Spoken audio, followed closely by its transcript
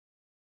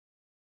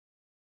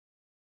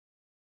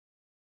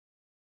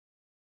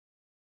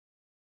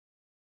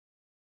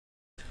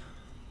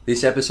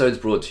This episode is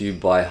brought to you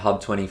by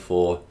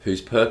Hub24,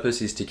 whose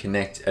purpose is to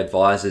connect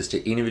advisors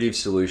to innovative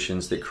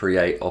solutions that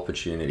create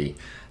opportunity.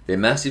 They're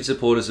massive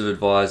supporters of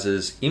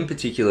advisors, in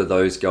particular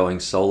those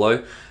going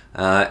solo,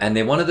 and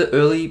they're one of the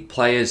early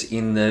players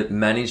in the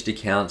managed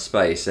account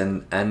space,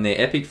 and their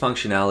epic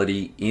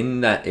functionality in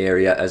that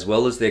area, as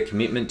well as their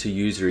commitment to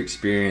user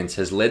experience,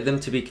 has led them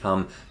to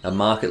become a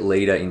market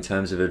leader in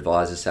terms of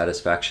advisor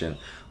satisfaction.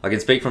 I can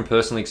speak from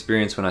personal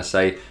experience when I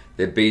say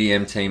their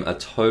BDM team are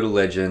total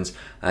legends,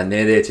 and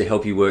they're there to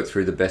help you work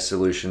through the best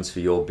solutions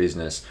for your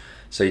business.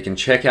 So you can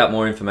check out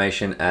more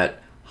information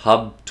at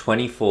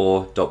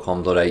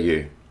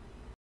hub24.com.au.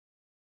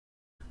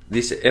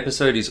 This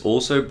episode is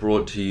also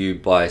brought to you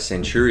by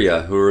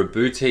Centuria, who are a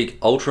boutique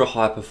ultra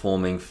high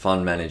performing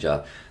fund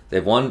manager.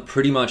 They've won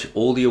pretty much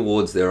all the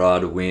awards there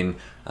are to win.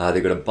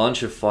 They've got a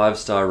bunch of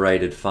 5-star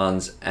rated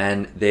funds,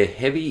 and they're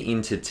heavy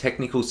into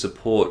technical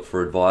support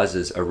for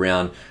advisors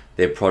around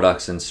their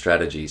products and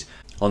strategies.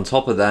 On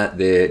top of that,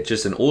 they're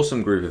just an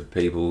awesome group of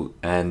people,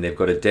 and they've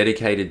got a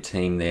dedicated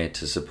team there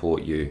to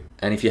support you.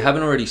 And if you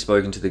haven't already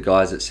spoken to the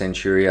guys at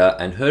Centuria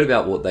and heard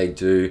about what they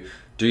do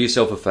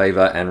yourself a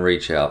favor and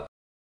reach out.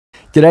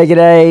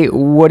 G'day.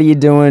 What are you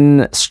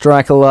doing?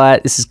 Strike a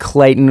light. This is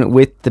Clayton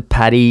with the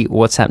Paddy.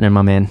 What's happening,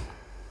 my man?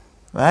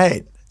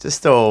 Mate,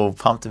 just all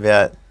pumped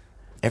about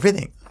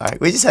everything.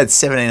 We just had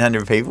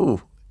 1,700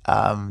 people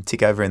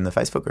tick over in the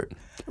Facebook group.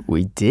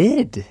 We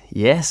did.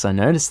 Yes, I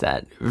noticed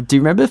that. Do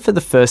you remember for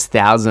the first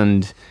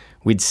 1,000,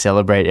 we'd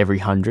celebrate every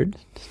 100?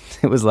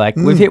 It was like,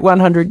 we've hit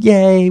 100,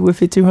 yay. We've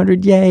hit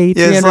 200, yay.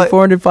 300, like,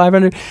 400,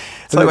 500.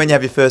 It's like when you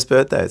have your first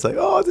birthday. It's like,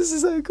 oh, this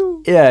is so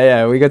cool.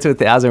 Yeah. We got to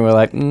 1,000. We're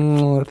like,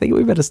 I think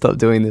we better stop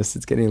doing this.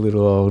 It's getting a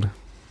little old.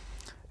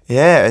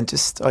 Yeah, and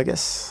just, I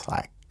guess,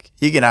 like,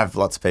 you can have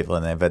lots of people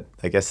in there, but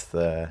I guess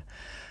the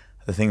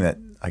thing that,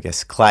 I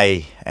guess,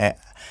 Clay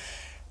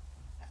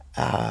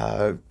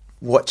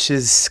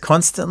watches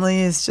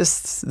constantly is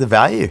just the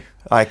value.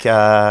 Like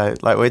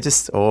we're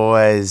just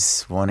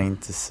always wanting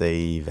to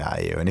see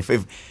value, and if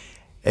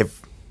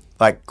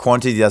like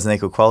quantity doesn't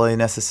equal quality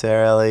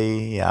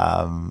necessarily,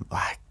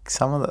 like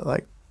some of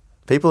the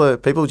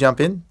people jump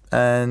in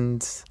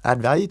and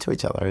add value to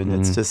each other, and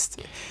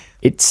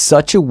it's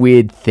such a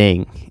weird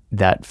thing,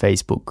 that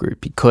Facebook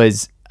group,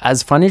 because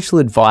as financial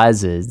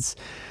advisors,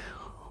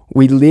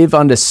 we live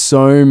under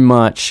so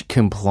much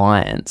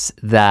compliance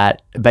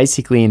that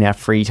basically in our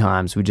free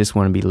times, we just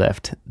want to be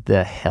left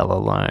the hell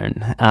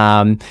alone.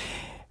 And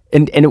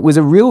it was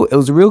a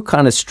real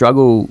kind of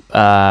struggle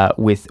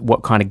with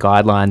what kind of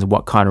guidelines,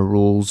 what kind of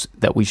rules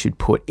that we should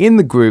put in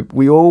the group.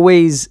 We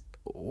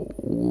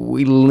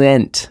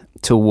lent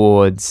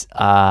towards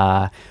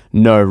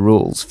no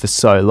rules for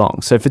so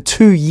long. So for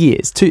 2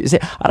 years,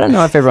 I don't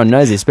know if everyone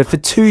knows this, but for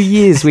 2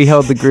 years we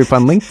held the group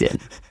on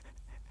LinkedIn.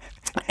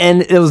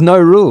 And there was no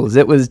rules.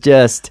 It was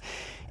just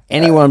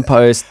anyone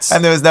posts.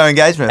 And there was no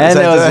engagement. And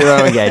there was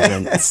zero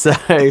engagement. So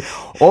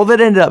all that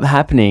ended up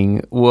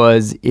happening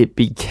was it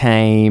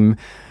became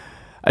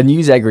a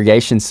news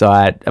aggregation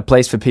site, a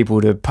place for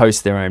people to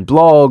post their own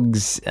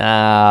blogs.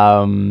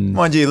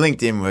 Mind you,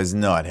 LinkedIn was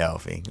not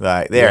healthy.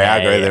 Like their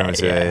algorithms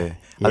were...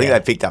 I think they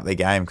picked up their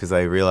game because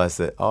they realised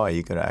that,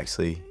 you got to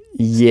actually...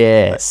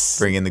 Yes.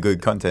 Bring in the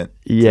good content.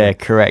 Yeah,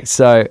 correct.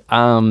 So,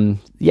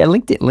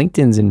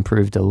 LinkedIn's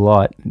improved a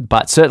lot,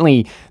 but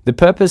certainly the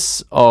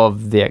purpose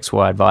of the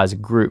XY Advisor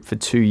group for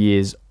 2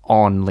 years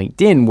on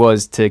LinkedIn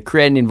was to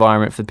create an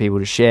environment for people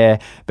to share,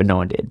 but no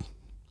one did.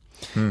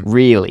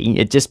 Really,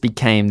 it just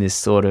became this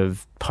sort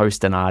of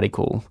post an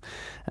article.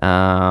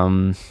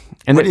 And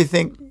what do you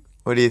think?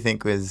 What do you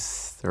think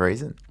was the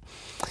reason?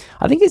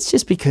 I think it's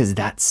just because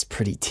that's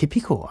pretty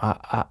typical.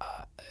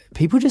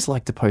 People just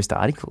like to post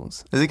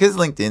articles. Is it because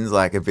LinkedIn's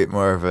like a bit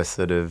more of a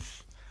sort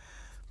of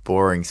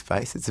boring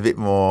space? It's a bit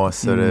more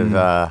sort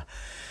of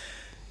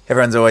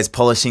everyone's always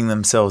polishing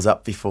themselves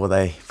up before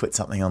they put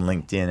something on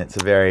LinkedIn. It's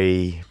a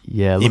very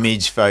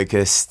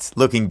image-focused,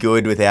 looking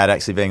good without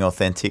actually being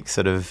authentic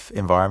sort of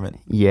environment.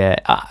 Yeah,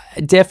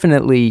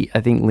 definitely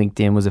I think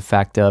LinkedIn was a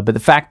factor. But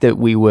the fact that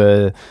we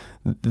were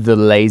the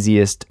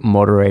laziest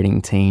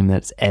moderating team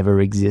that's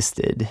ever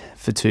existed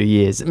for 2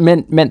 years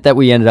meant that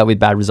we ended up with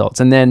bad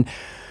results. And then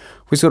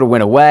we sort of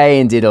went away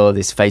and did all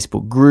this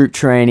Facebook group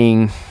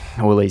training,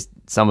 or at least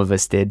some of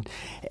us did.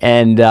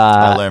 And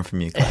I learned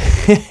from you,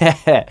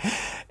 Clay.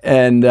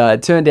 And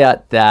it turned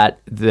out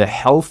that the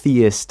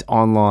healthiest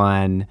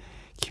online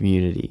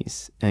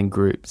communities and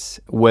groups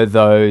were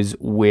those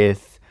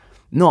with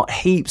not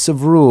heaps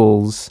of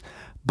rules,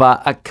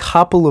 but a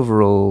couple of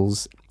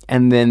rules,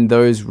 and then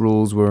those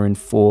rules were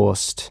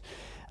enforced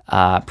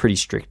pretty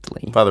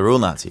strictly. By the rule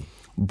Nazi.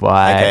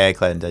 AKA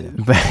Clayton and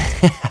Adrian.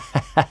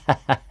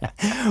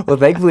 Well,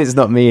 thankfully it's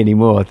not me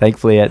anymore.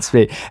 Thankfully it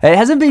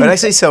hasn't been. But it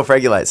actually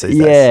self-regulates these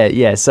days.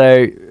 Yeah.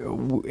 So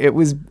it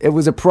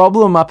was a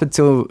problem up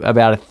until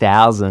about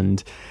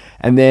 1,000,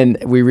 and then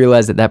we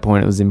realized at that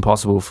point it was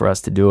impossible for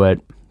us to do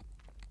it.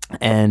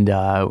 And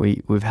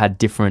we've had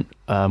different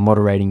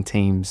moderating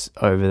teams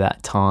over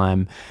that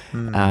time,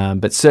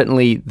 but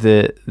certainly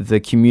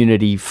the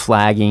community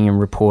flagging and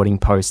reporting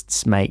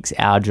posts makes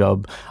our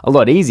job a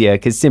lot easier,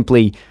 because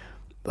simply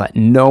like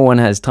no one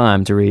has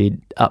time to read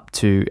up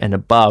to and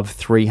above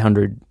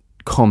 300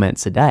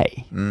 comments a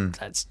day.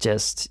 That's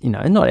just,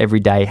 not every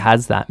day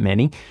has that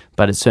many,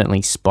 but it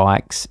certainly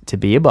spikes to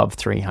be above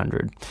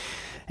 300,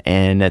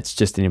 and that's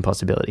just an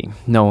impossibility.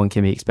 No one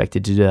can be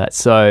expected to do that.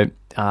 So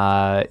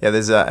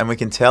there's and we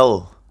can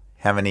tell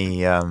how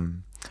many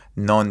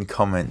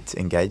non-comment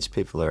engaged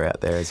people are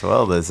out there as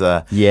well. There's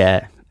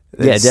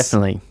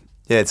definitely.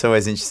 Yeah, it's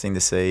always interesting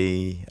to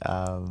see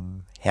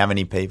how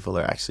many people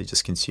are actually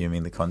just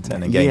consuming the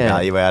content and getting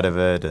value out of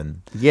it.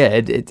 And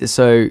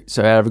so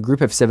out of a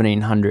group of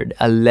 1,700,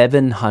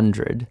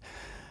 1,100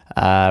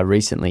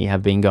 recently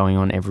have been going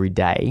on every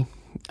day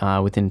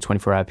within a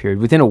 24-hour period.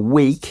 Within a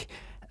week,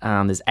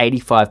 there's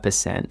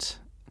 85%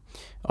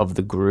 of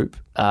the group.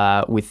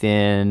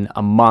 Within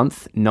a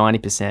month,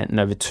 90%, and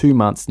over 2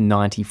 months,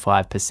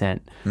 95%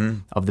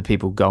 of the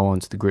people go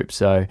onto the group.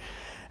 So,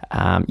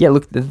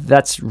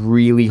 that's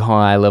really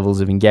high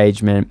levels of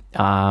engagement.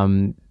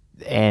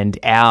 And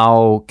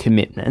our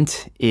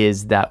commitment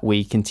is that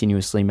we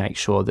continuously make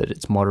sure that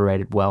it's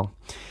moderated well.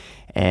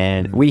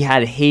 And we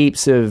had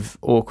heaps of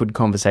awkward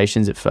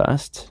conversations at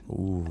first.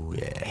 Ooh,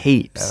 yeah.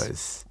 Heaps. That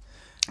was...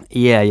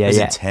 It was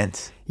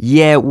intense.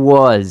 Yeah, it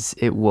was.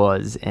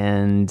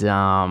 And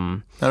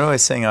not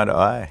always seeing eye to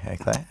eye, hey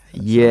Clay?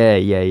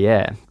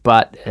 Yeah.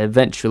 But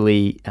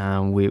eventually,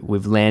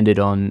 we've landed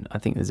on, I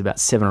think there's about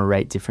 7 or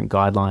 8 different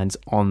guidelines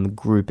on the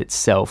group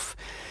itself.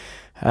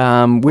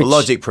 Which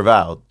logic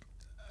prevailed,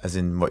 as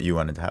in what you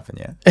wanted to happen,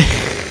 yeah.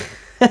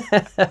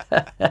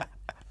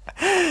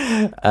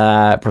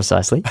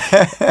 Precisely.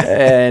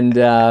 and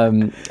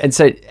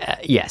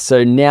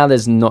so now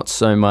there's not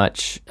so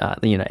much,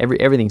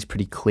 everything's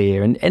pretty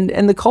clear,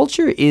 and the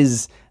culture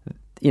is,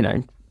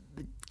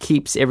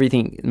 keeps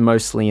everything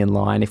mostly in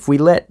line. If we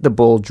let the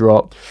ball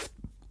drop,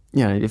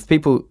 if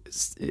people,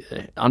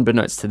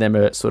 unbeknownst to them,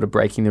 are sort of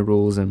breaking the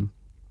rules and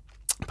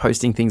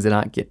posting things that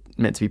aren't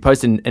meant to be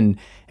posted, and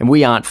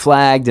we aren't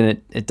flagged,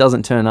 and it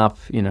doesn't turn up,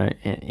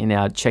 in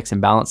our checks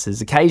and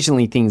balances,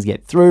 occasionally things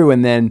get through,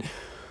 and then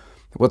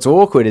what's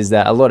awkward is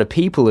that a lot of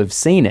people have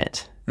seen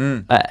it,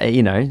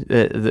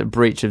 the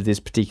breach of this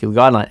particular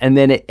guideline, and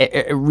then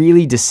it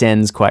really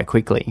descends quite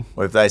quickly.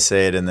 Well, if they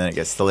see it and then it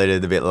gets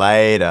deleted a bit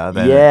later,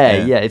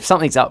 then if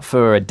something's up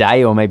for a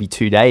day or maybe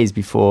 2 days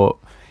before,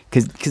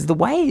 because the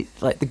way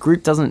the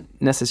group doesn't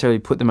necessarily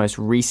put the most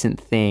recent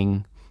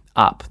thing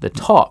up the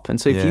top,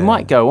 and so if you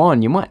might go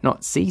on, you might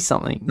not see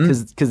something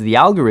because of the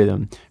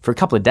algorithm for a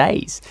couple of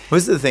days.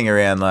 What's the thing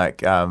around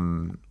like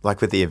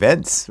with the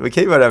events? We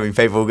keep on having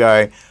people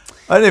go,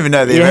 I didn't even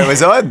know the event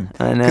was on,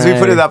 because we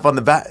put it up on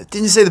the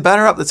Didn't you see the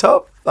banner up the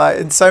top?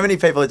 And so many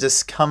people are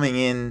just coming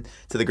in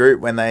to the group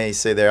when they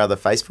see their other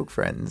Facebook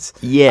friends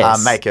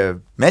make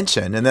a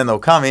mention, and then they'll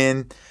come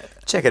in,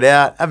 check it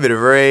out, have a bit of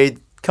a read,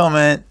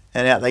 comment,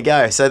 and out they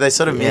go. So they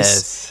sort of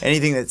miss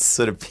anything that's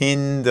sort of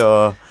pinned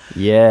or...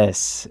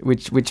 Yes,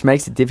 which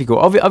makes it difficult.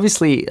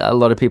 Obviously, a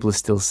lot of people are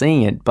still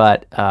seeing it,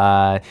 but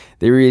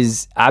there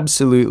is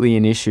absolutely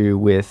an issue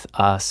with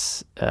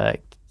us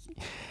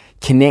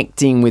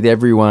connecting with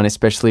everyone,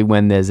 especially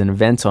when there's an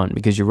event on,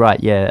 because you're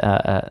right,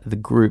 the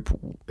group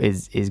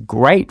is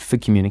great for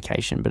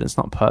communication, but it's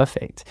not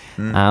perfect.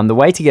 The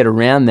way to get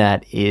around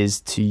that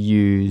is to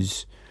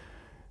use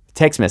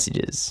text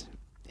messages,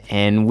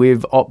 and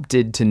we've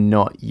opted to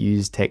not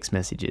use text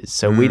messages.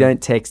 So we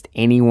don't text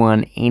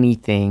anyone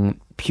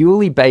anything,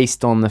 purely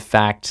based on the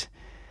fact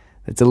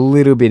that it's a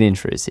little bit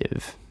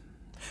intrusive.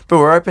 But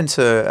we're open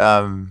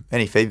to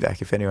any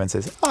feedback. If anyone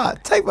says,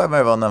 take my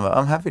mobile number,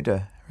 I'm happy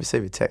to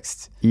receive a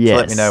text to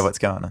let me know what's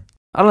going on.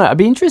 I don't know. I'd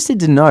be interested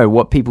to know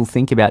what people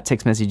think about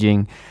text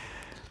messaging,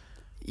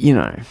 in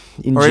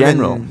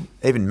general.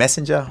 Even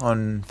Messenger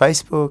on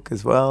Facebook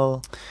as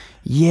well.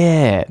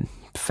 Yeah,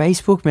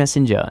 Facebook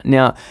Messenger.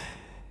 Now,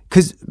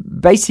 because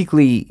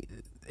basically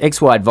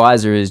XY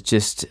Advisor is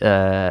just,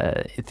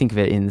 think of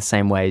it in the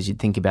same way as you'd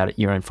think about it,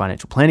 your own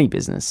financial planning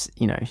business.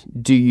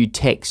 Do you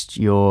text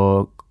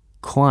your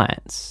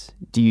clients?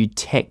 Do you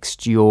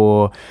text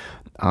your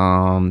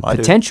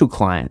potential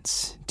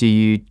clients? Do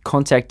you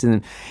contact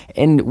them?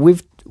 And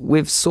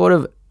we've sort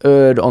of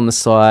erred on the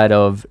side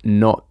of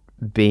not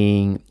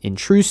being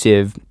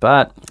intrusive,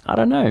 but I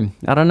don't know.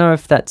 I don't know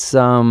if that's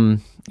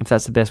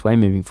the best way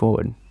moving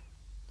forward.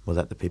 We'll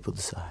let the people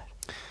decide.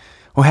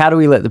 Well, how do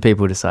we let the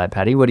people decide,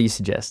 Paddy? What do you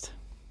suggest?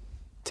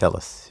 Tell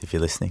us if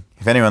you're listening.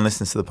 If anyone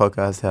listens to the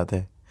podcast out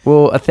there.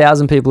 Well,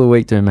 1,000 people a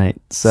week do, mate.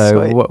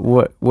 So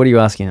what are you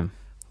asking them?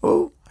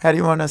 Well, how do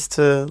you want us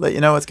to let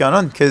you know what's going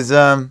on? Because,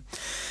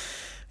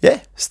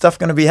 stuff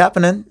going to be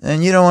happening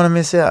and you don't want to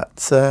miss out.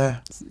 So,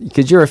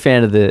 because you're a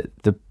fan of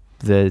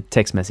the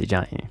text message,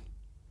 aren't you?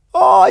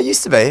 Oh, I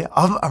used to be.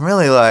 I'm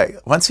really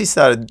once we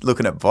started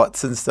looking at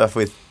bots and stuff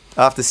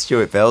after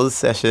Stuart Bell's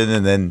session,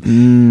 and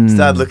then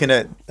started looking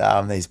at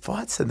these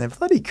bots, and they're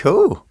bloody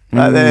cool.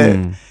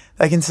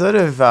 they can sort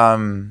of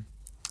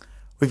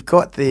we've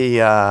got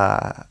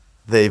the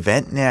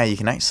event now. You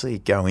can actually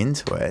go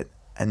into it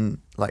and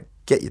like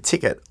get your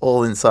ticket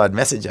all inside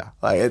Messenger.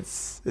 Like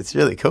it's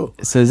really cool.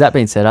 So has that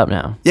been set up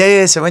now?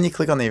 Yeah. So when you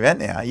click on the event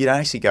now, you don't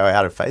actually go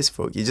out of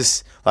Facebook. You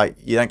just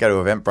you don't go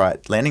to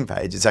Eventbrite landing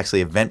page. It's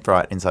actually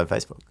Eventbrite inside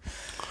Facebook.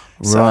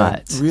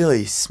 Right. So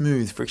really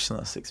smooth,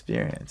 frictionless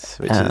experience,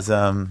 which is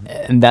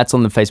and that's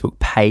on the Facebook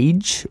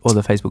page or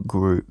the Facebook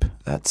group?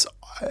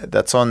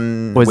 that's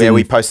on where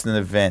we post an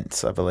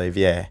event, I believe,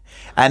 yeah,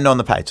 and on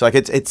the page. Like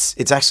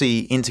it's actually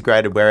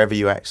integrated wherever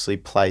you actually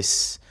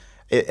place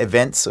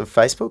events of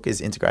Facebook is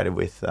integrated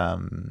with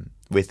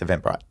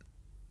Eventbrite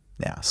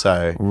now.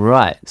 So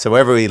right. So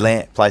wherever we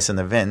place an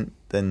event,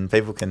 then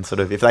people can sort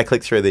of, if they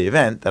click through the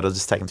event, that'll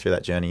just take them through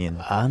that journey. And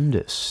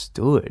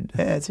understood.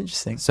 Yeah, it's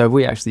interesting. So have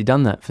we actually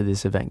done that for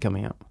this event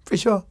coming up?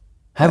 Pretty sure.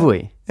 Have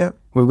we? Yeah.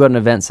 We've got an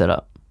event set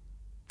up.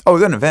 Oh,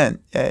 we've got an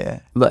event. Yeah.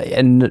 But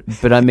I mean,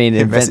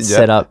 an event Messenger.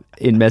 set up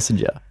in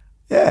Messenger.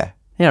 Yeah.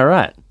 Yeah,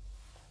 right.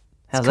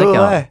 How's It's cool,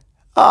 that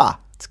going?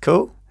 It's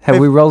cool. Have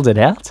we rolled it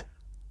out?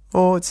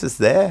 Oh, it's just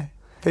there.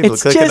 People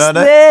It's are clicking just on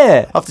it.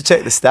 there. I'll have to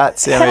check the stats,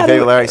 see how many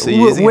people are actually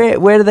using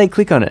it. Where do they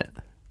click on it?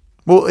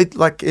 Well,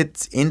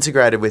 it's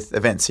integrated with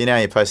events. So you know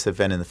you post an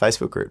event in the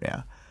Facebook group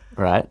now,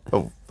 Right.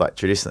 or like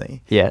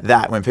traditionally. Yeah.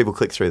 That when people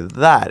click through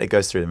that, it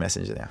goes through the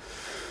Messenger now.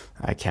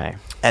 Okay.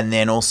 And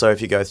then also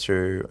if you go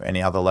through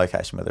any other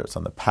location, whether it's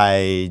on the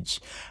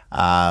page,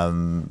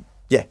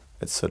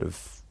 it's sort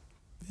of,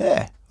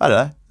 I don't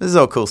know. This is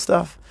all cool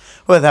stuff.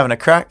 Worth having a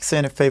crack,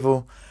 seeing if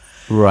people...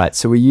 Right.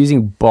 So we're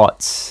using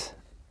bots.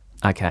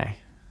 Okay.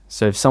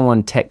 So if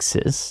someone texts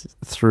us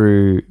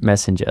through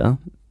Messenger,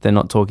 they're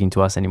not talking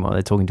to us anymore.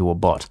 They're talking to a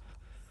bot.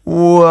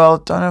 Well,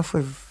 don't know if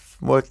we've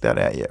worked that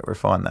out yet,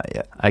 refined that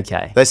yet.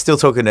 Okay. They're still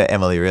talking to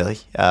Emily, really.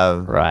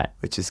 Right.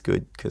 Which is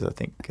good because I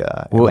think...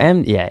 Well,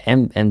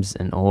 Em's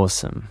an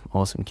awesome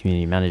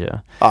community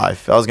manager. Oh,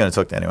 if I was going to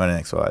talk to anyone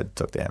next week, I'd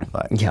talk to Em.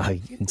 Like. Yeah,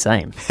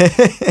 same.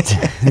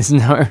 There's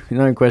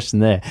no question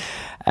there.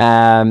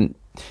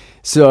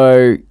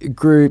 So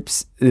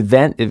groups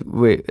event,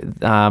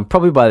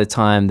 probably by the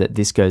time that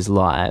this goes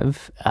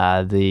live,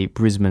 the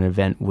Brisbane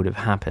event would have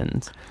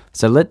happened.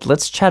 So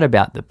let's chat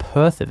about the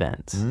Perth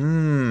event.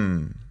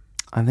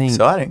 I think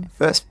Exciting.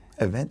 First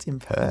event in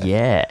Perth.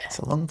 Yeah. It's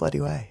a long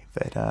bloody way,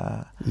 but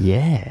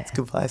yeah, it's a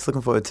good place.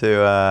 Looking forward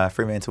to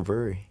Fremantle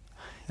Brewery.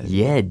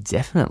 Yeah,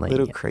 definitely.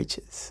 Little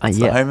creatures. It's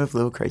yeah. the home of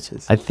little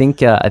creatures. I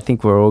think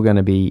we're all going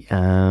to be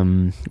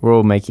we're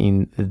all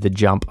making the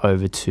jump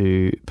over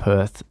to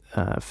Perth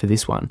for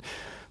this one,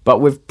 but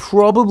we've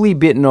probably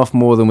bitten off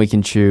more than we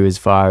can chew as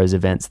far as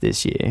events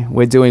this year.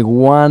 We're doing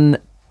one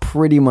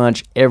pretty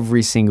much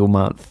every single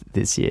month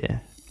this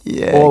year.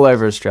 Yeah, all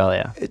over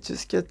Australia. It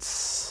just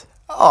gets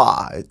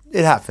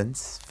it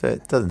happens, but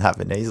it doesn't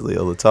happen easily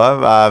all the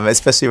time.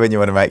 Especially when you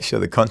want to make sure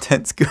the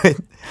content's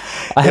good.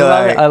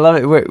 I love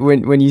it.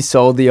 When you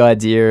sold the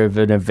idea of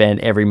an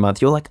event every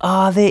month, you're like,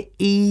 they're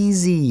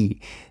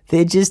easy.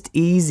 They're just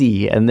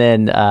easy. And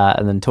then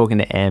talking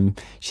to Em,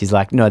 she's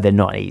like, no, they're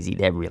not easy.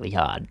 They're really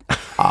hard.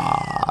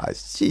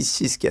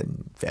 She's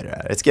getting better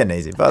at it. It's getting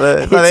easy. By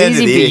the It's end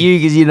easy of the for year, you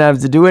because you don't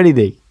have to do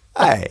anything.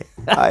 Hey,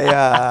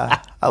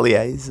 I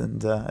liaise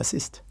and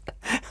assist.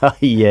 Oh,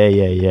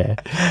 yeah.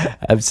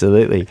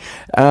 Absolutely.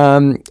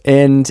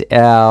 And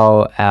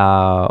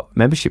our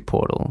membership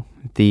portal,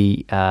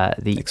 the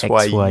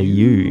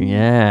XYU.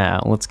 Yeah.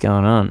 What's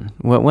going on?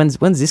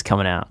 When's this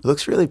coming out? It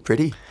looks really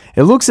pretty.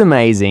 It looks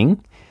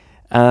amazing.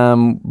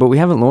 But we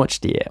haven't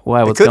launched it yet.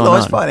 Wow, what's It could going on?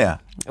 launch by now.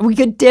 We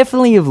could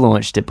definitely have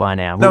launched it by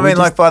now. No, I mean,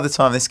 like by the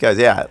time this goes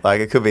out,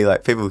 like it could be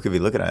like people could be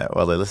looking at it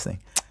while they're listening.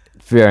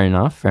 Fair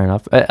enough.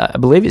 I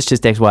believe it's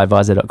just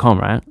xyadvisor.com,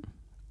 right?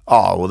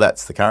 Oh, well,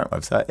 that's the current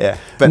website, yeah.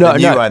 But the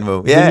new one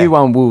will, yeah. The new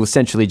one will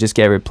essentially just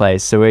get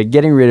replaced. So we're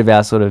getting rid of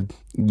our sort of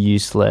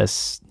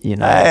useless,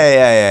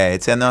 Yeah.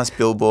 It's a nice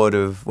billboard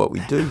of what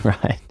we do.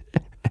 Right.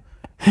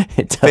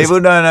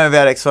 People don't know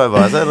about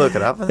XYadvisor. Look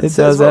it up. And it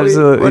does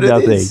absolutely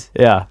nothing.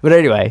 Yeah. But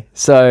anyway,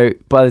 so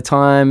by the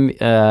time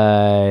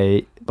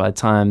that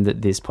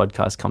this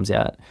podcast comes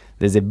out,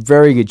 there's a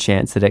very good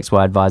chance that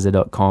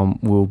xyadvisor.com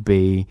will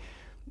be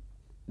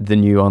the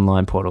new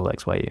online portal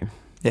XYU.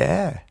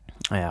 Yeah.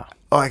 Yeah.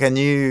 Like a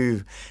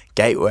new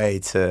gateway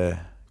to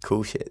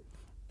cool shit.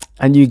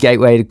 A new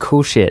gateway to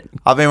cool shit.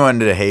 I've been wanting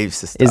to do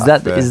heaps of stuff. Is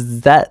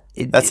that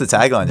that's the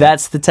tagline?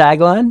 That's the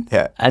tagline?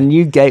 Yeah. A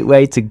new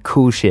gateway to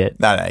cool shit.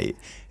 No.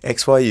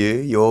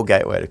 XYU, your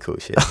gateway to cool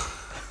shit.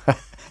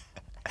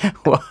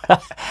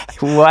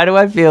 Why do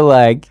I feel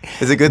like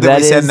is it good that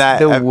we send that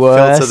the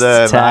worst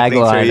the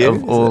tagline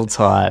of all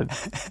time?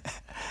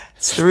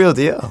 It's the real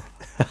deal.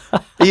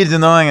 Are you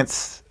denying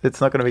it's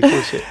not going to be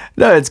cool shit?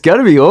 No, it's going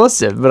to be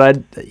awesome.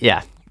 But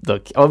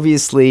look,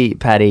 obviously,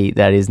 Paddy,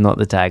 that is not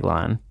the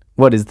tagline.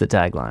 What is the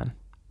tagline?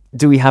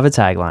 Do we have a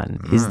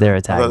tagline? Is there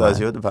a tagline? I thought that was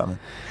your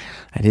department.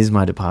 It is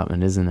my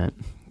department, isn't it?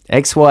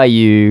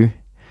 XYU,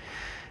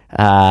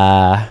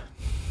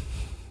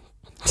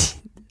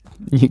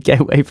 new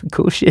gateway for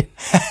cool shit.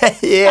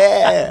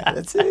 Yeah,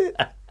 that's it.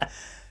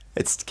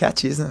 It's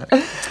catchy, isn't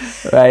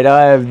it? Right,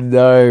 I have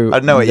no. I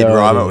don't know what you'd no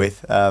rhyme idea. it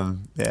with.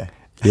 Yeah.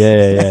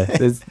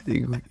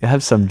 Yeah.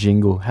 Have some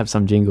jingle. But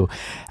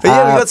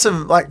yeah, we got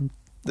some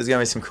there's going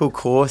to be some cool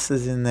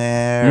courses in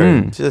there.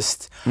 And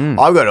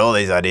I've got all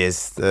these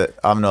ideas that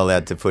I'm not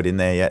allowed to put in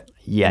there yet.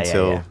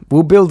 Yeah.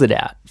 We'll build it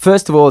out.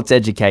 First of all, it's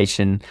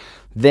education.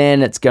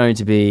 Then it's going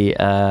to be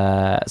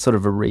sort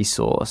of a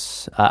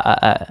resource,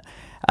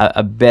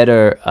 a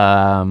better,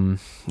 a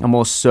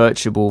more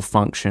searchable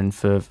function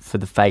for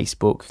the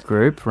Facebook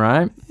group,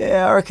 right?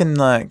 Yeah, I reckon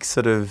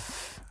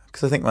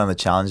because I think one of the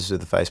challenges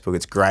with the Facebook,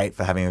 it's great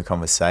for having a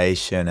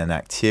conversation and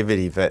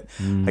activity, but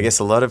I guess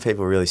a lot of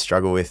people really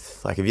struggle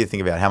with, if you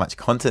think about how much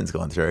content's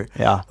gone through,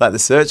 the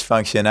search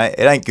function, it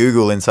ain't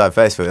Google inside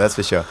Facebook, that's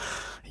for sure.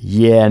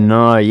 Yeah,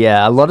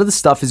 a lot of the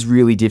stuff is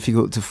really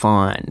difficult to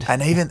find.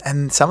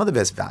 And some of the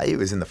best value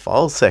is in the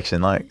files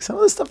section. Some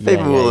of the stuff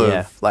people will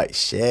have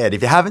shared.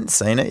 If you haven't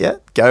seen it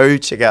yet, go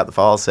check out the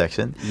files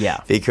section. Yeah.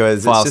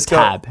 Because files it's just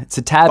tab. It's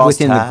a tab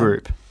within the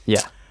group.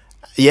 Yeah.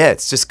 Yeah,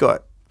 it's just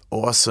got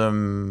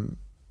awesome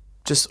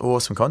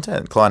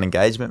content, client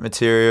engagement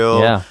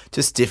material,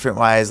 just different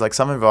ways.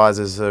 Some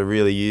advisors are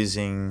really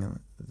using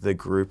the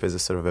group as a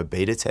sort of a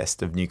beta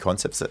test of new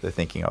concepts that they're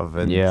thinking of.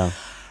 And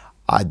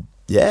I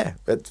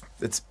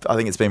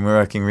think it's been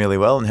working really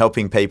well and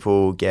helping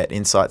people get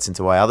insights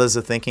into why others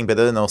are thinking, but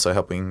then also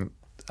helping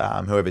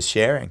whoever's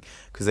sharing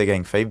because they're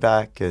getting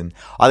feedback. And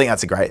I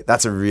think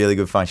that's a really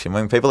good function.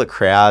 When people are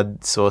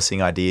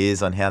crowdsourcing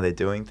ideas on how they're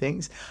doing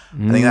things,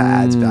 I think that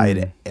adds value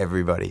to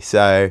everybody.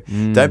 So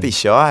don't be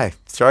shy.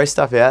 Throw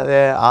stuff out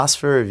there. Ask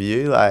for a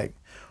review. What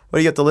do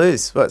you got to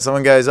lose? What,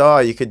 someone goes, oh,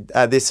 you could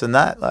add this and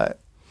that?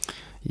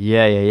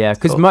 Yeah.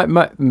 Because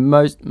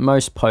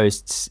most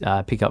posts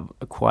pick up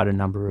quite a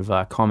number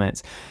of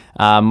comments.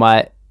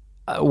 One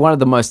of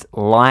the most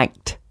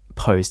liked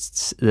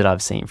posts that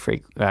I've seen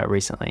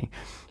recently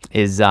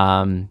is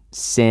Sam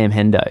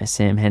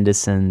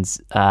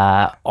Henderson's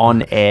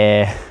on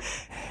air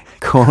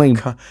calling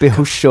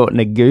Bill Shorten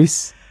a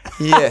goose.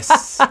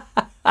 Yes,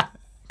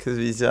 because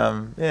he's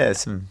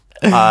some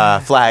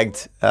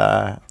flagged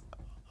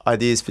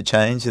ideas for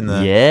change in the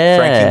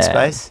franking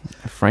space.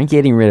 Frank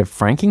getting rid of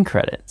franking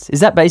credits.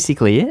 Is that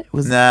basically it?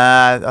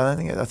 Nah, I don't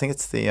think. I think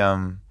it's the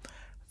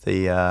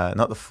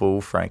not the full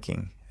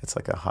franking. It's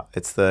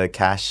it's the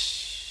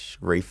cash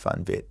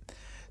refund bit.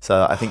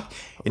 So I think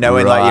when you're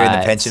in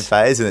the pension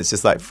phase and it's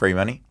just free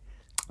money.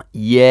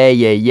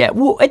 Yeah.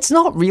 Well, it's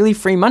not really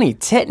free money.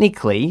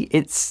 Technically,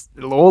 it's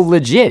all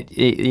legit.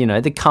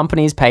 The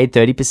company's paid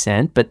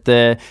 30%, but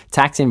the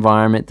tax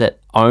environment that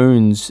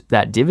owns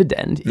that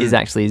dividend is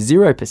actually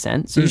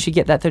 0%. So you should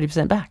get that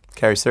 30% back.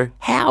 Carries through.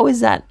 How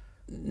is that?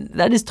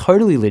 That is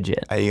totally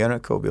legit. Are you going to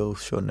call Bill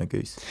Shorten a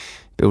goose?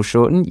 Bill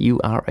Shorten, you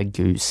are a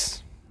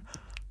goose.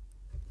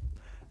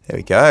 There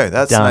we go.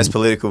 That's Done. the most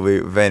political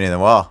we've been in a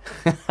while.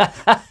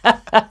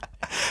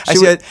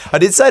 Actually, I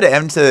did say to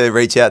Em to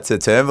reach out to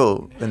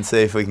Turnbull and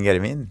see if we can get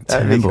him in.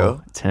 That'd be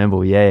cool.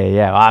 Turnbull,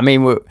 yeah. I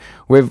mean,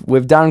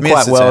 we've done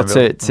quite well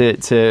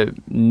to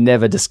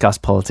never discuss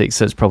politics,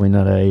 so it's probably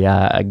not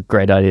a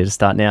great idea to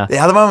start now. The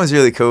other one was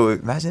really cool.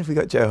 Imagine if we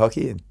got Joe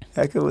Hockey in.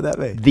 How cool would that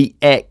be? The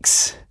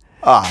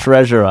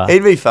ex-treasurer.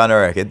 He'd be fun,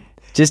 I reckon.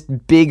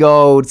 Just big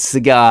old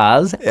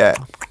cigars. Yeah.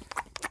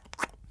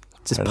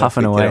 Just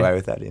puffing away. Get away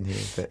with that in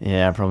here. But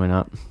yeah, probably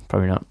not.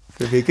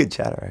 It'd be a good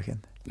chat, I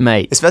reckon.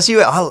 Mate. Especially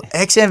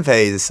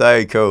ex-MPs are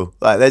so cool.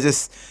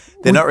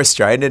 They're not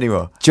restrained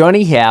anymore.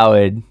 Johnny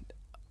Howard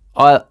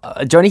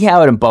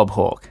and Bob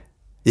Hawke.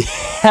 Yeah.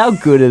 How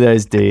good are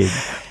those dudes?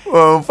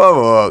 Well,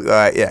 Bob Hawke,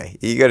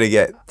 you got to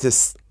get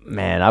just...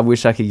 Man, I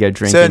wish I could go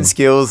drinking. Certain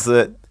skills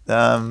that,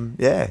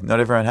 not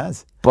everyone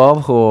has.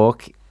 Bob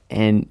Hawke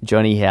and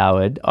Johnny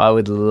Howard, I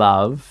would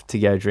love to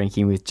go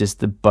drinking with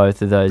just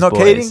both of those boys. Not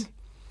Keating?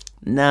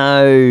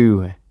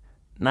 No.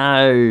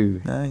 No,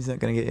 he's not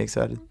going to get you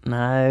excited.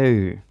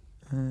 No.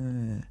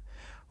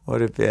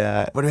 What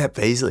about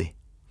Beasley?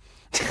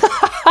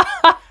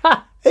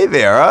 He'd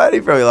be all right.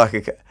 He'd probably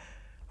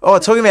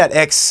talking about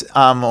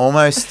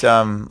almost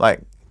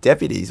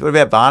deputies. What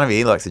about Barnaby?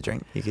 He likes to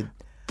drink. He could.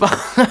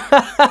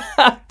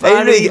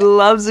 Barnaby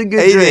loves a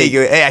good drink.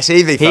 Actually,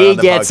 he'd be fun he on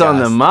the gets podcast. on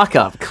the muck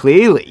up,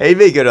 clearly. He'd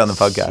be good on the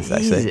podcast,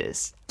 actually.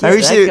 Jesus.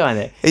 Maybe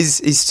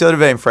he's sort of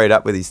been freed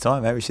up with his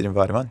time. Maybe we should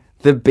invite him on.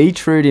 The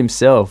beetroot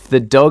himself,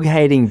 the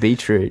dog-hating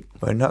beetroot.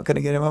 We're not going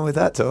to get him on with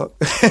that talk.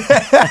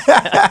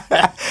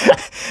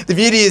 The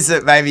beauty is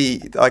that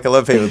maybe a lot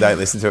of people don't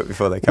listen to it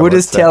before they come. We'll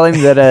just tell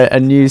him that a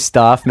new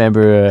staff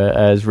member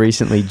has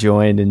recently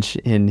joined, and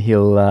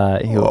he'll.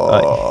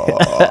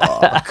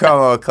 Come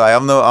on, Clay.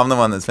 I'm the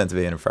one that's meant to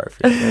be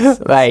inappropriate.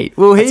 Right.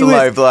 Well, that's a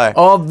low blow.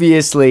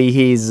 Obviously,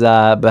 his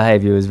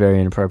behaviour was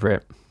very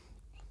inappropriate.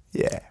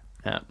 Yeah.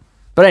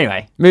 But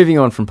anyway, moving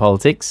on from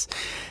politics.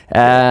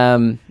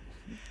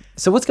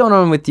 So what's going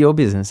on with your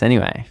business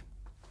anyway?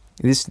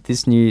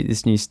 This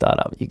new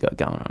startup you got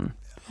going on.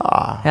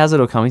 How's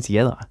it all coming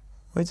together?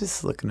 We're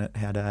just looking at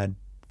how to add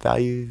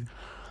value.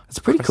 It's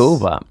pretty cool,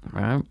 but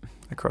right.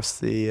 across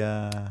the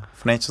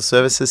financial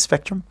services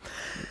spectrum.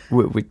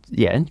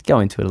 Yeah, go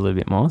into it a little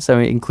bit more. So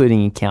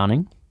including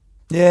accounting.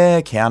 Yeah,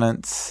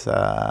 accountants,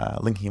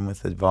 linking in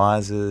with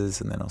advisors,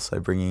 and then also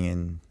bringing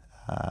in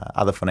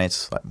other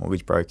financials like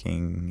mortgage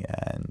broking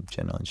and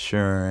general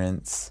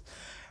insurance,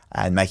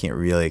 and making it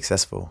really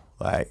accessible.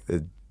 Like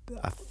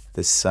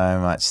there's so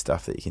much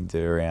stuff that you can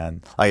do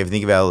around. Like if you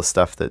think about all the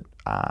stuff that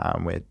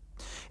where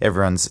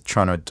everyone's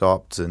trying to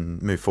adopt and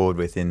move forward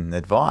with in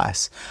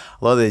advice,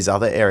 a lot of these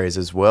other areas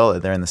as well,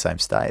 they're in the same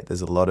state.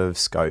 There's a lot of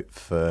scope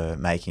for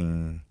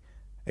making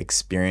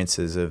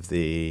experiences of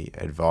the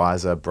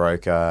advisor,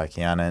 broker,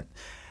 accountant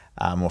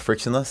more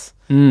frictionless,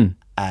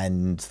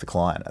 and the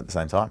client at the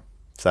same time.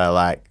 So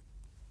like,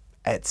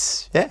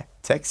 it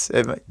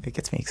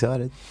gets me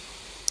excited.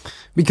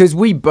 Because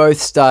we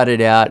both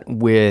started out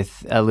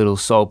with a little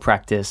sole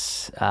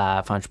practice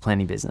financial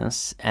planning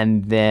business,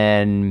 and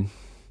then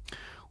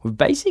we've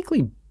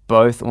basically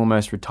both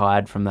almost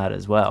retired from that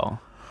as well.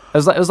 It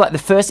was like the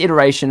first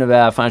iteration of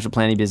our financial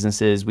planning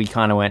businesses. We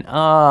kind of went,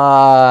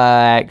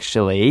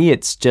 actually,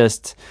 it's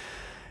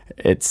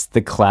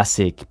the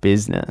classic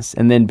business.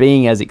 And then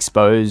being as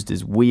exposed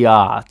as we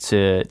are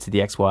to the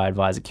XY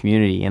advisor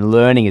community and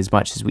learning as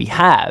much as we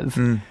have,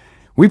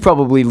 we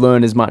probably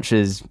learn as much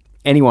as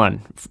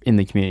anyone in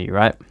the community,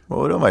 right?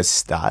 Well, it almost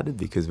started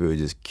because we were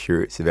just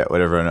curious about what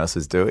everyone else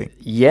was doing.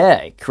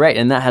 Yeah, correct.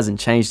 And that hasn't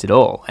changed at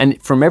all.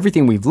 And from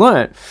everything we've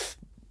learned,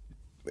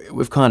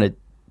 we've kind of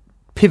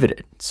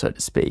pivoted, so to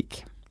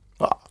speak.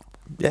 Oh,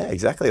 yeah,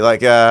 exactly.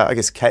 Like, I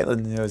guess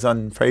Caitlin, who was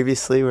on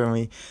previously,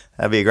 that'd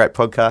be a great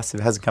podcast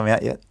if it hasn't come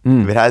out yet.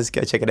 If it has,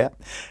 go check it out.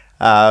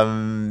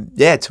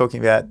 Talking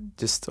about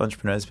just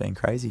entrepreneurs being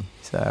crazy.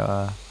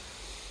 So,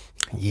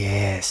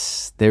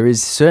 yes, there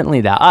is certainly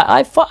that.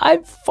 I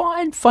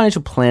find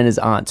financial planners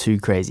aren't too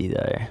crazy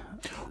though.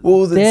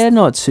 Well, they're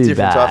not too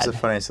different bad. Types of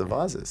financial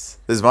advisors.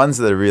 There's ones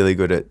that are really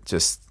good at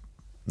just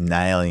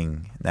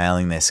nailing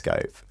their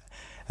scope,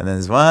 and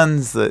there's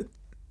ones that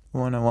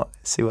want to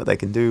see what they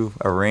can do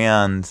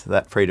around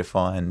that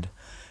predefined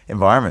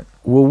environment.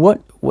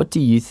 Well, what do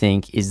you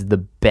think is the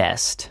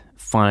best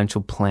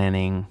financial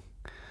planning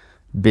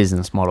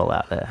business model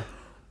out there?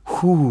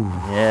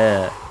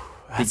 Yeah,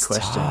 big That's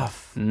question.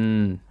 tough.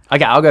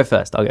 Okay, I'll go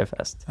first. All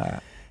right.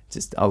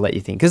 I'll let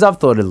you think, because I've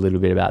thought a little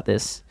bit about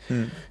this.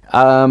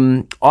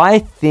 I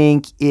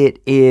think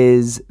it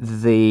is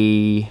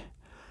the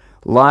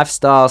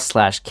lifestyle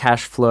 /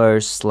 cash flow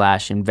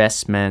 /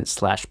 investment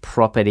 /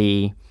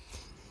 property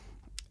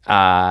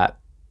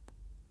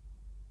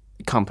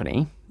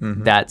company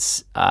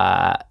that's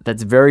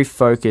very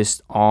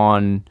focused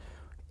on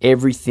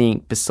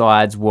everything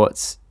besides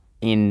what's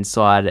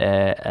inside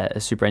a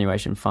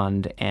superannuation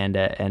fund and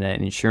an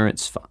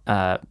insurance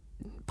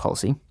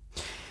policy,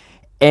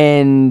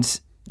 and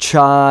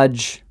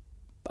charge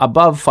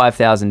above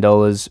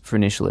 $5,000 for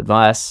initial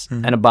advice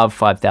and above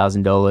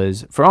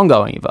 $5,000 for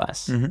ongoing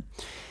advice.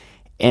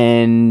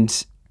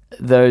 And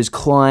those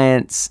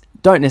clients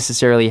don't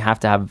necessarily have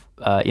to have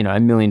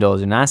 $1 million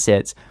in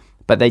assets,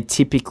 but they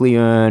typically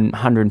earn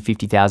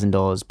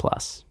 $150,000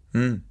 plus.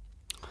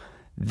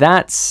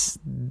 That's,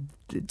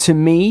 to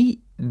me,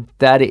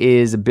 that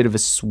is a bit of a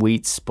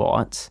sweet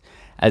spot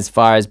as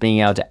far as being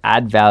able to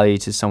add value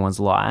to someone's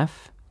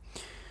life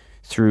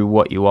through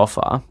what you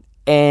offer,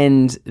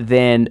 and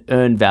then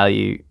earn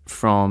value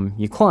from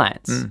your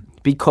clients.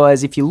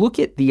 Because if you look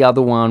at the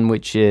other one,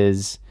 which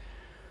is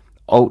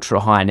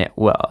ultra high net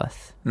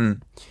worth,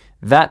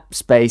 that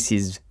space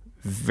is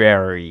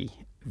very,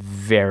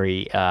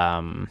 very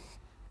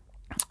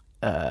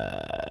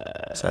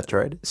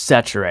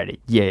saturated.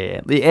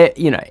 Yeah.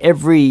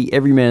 Every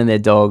man and their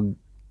dog,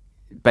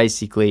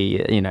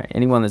 basically,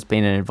 anyone that's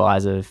been an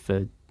advisor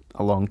for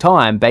a long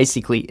time,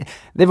 basically,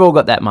 they've all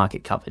got that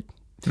market covered.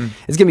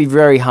 It's going to be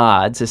very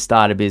hard to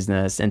start a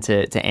business and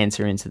to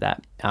enter into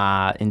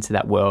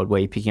that world where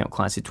you're picking up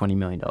clients with $20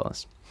 million.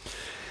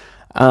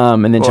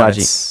 And then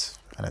charging.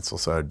 And it's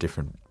also a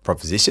different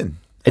proposition.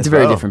 It's a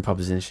very different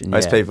proposition.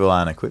 Most people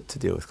aren't equipped to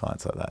deal with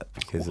clients like that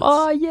because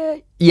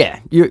yeah.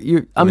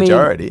 I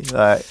majority.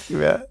 I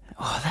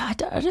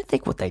don't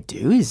think what they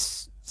do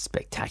is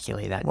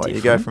spectacularly that different.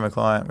 You go from a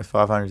client with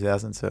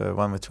 500,000 to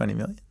one with 20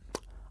 million?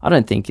 I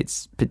don't think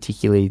it's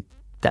particularly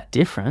that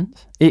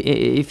different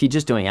if you're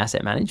just doing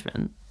asset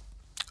management.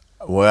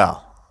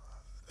 Well,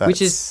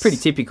 which is pretty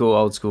typical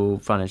old school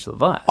financial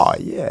advice. Oh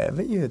yeah,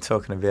 but you're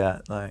talking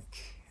about like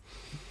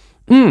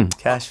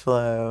cash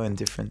flow and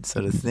different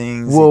sort of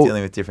things. You're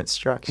dealing with different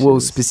structures. Well,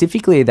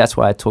 specifically, that's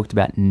why I talked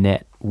about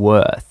net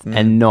worth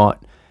and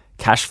not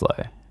cash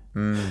flow,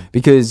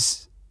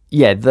 because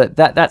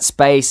that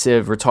space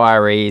of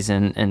retirees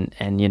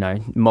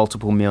and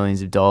multiple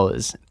millions of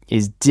dollars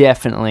is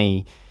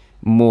definitely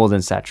more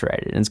than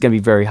saturated, and it's going to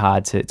be very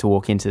hard to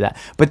walk into that.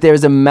 But there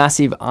is a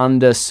massive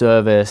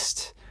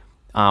underserviced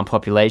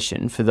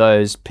population for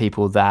those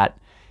people that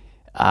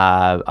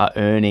are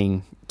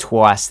earning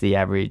twice the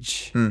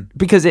average,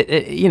 because it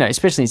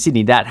especially in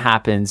Sydney, that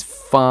happens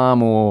far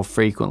more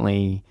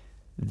frequently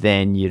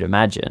than you'd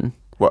imagine.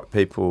 what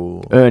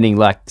people earning,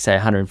 like say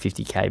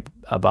 150K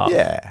above.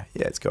 Yeah,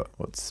 it's got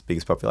what's the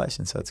biggest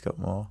population, so it's got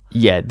more.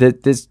 Yeah,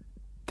 it's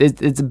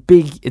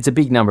a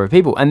big number of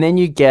people, and then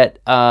you get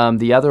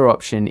the other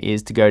option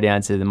is to go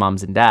down to the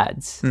mums and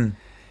dads, who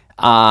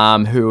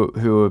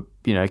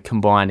are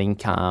combined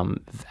income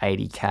of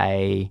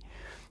 80K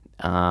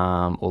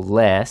or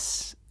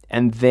less,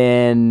 and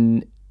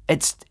then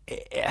it's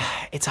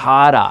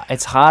harder.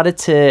 It's harder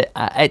to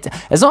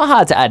it's not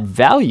hard to add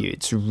value.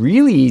 It's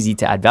really easy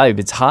to add value,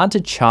 but it's hard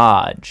to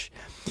charge.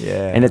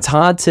 Yeah, and it's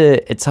hard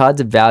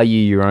to value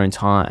your own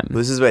time. Well,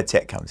 this is where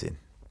tech comes in.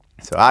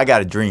 So I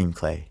got a dream,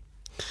 Clay.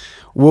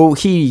 Well,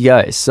 here you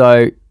go.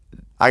 So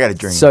I got a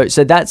dream.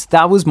 So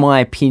that was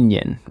my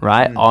opinion,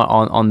 right,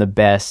 on the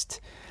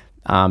best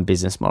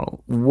business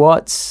model.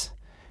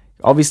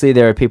 Obviously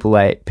there are people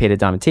like Peter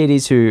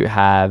Diamantidis who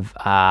have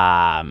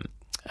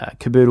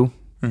Caboodle,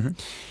 who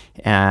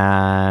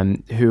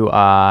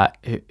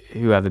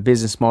have a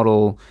business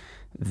model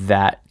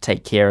that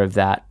take care of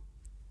that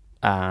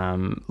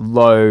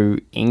low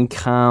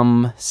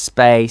income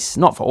space,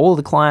 not for all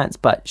the clients,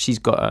 but she's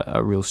got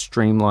a real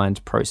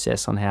streamlined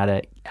process on how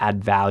to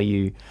add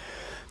value.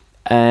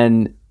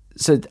 And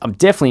so I'm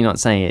definitely not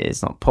saying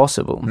it's not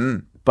possible,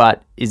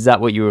 but is that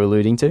what you were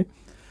alluding to?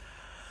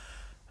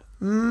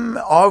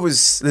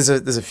 There's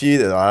a few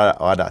that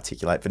I'd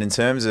articulate, but in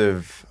terms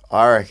of,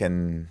 I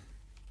reckon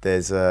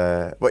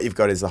what you've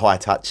got is the high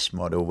touch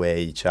model where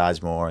you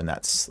charge more, and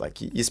that's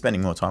like you're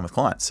spending more time with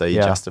clients, so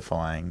you're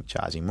justifying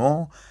charging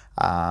more,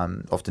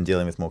 often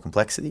dealing with more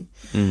complexity.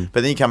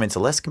 But then you come into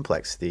less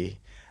complexity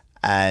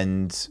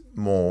and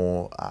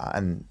more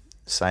and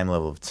same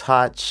level of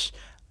touch,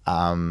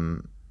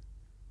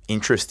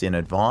 interest in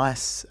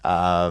advice,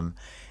 but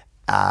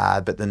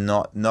then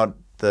not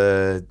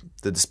the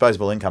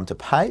disposable income to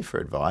pay for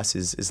advice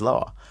is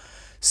lower.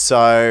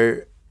 So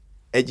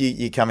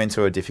you come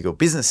into a difficult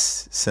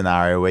business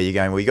scenario where you're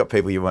going, well, you got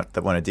people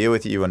that want to deal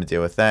with you want to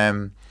deal with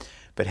them,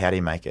 but how do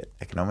you make it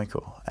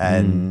economical?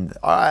 And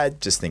I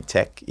just think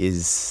tech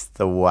is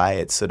the way.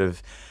 It's sort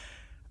of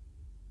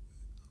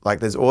like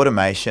there's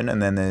automation,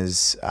 and then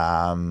there's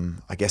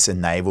I guess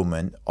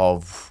enablement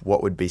of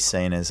what would be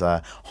seen as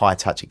a high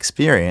touch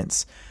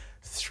experience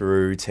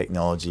through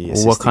technology.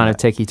 Well, what kind of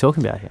tech are you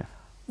talking about here?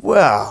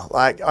 Well,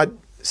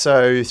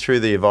 so through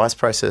the advice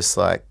process,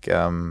 like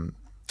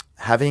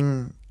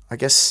having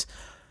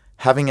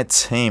a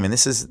team, and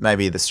this is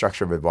maybe the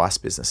structure of advice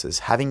businesses,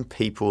 having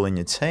people in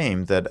your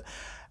team that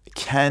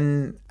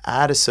can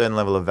add a certain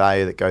level of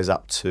value that goes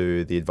up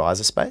to the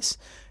advisor space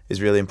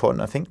is really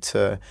important, I think,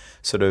 to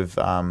sort of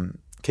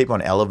keep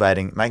on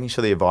elevating, making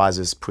sure the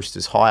advisor's pushed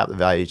as high up the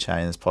value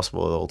chain as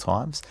possible at all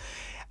times.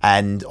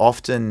 And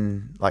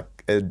often,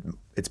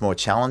 it's more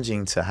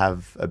challenging to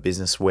have a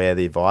business where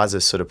the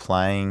advisor's sort of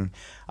playing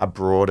a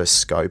broader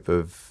scope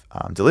of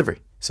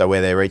delivery. So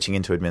where they're reaching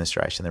into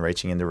administration, they're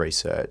reaching into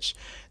research,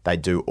 they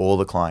do all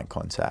the client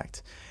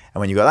contact. And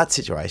when you've got that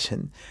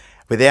situation,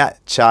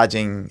 without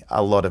charging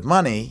a lot of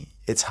money,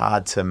 it's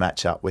hard to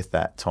match up with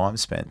that time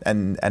spent.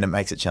 And it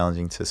makes it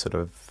challenging to sort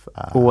of...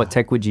 well, what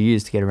tech would you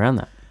use to get around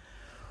that?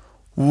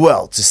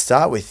 Well, to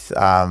start with,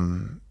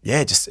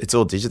 it's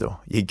all digital.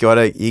 You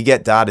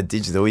get data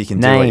digital. You can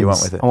do what you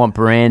want with it. I want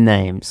brand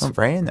names.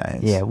 Brand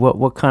names. Yeah.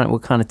 What kind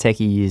of tech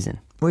are you using?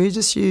 Well, you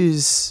just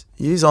use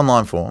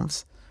online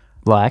forms.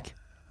 Like?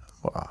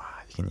 Well,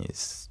 you can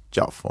use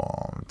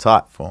Jotform,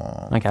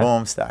 Typeform,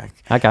 FormStack.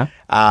 Okay.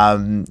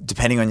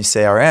 Depending on your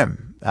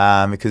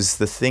CRM, because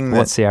the thing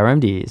what CRM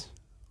do you use?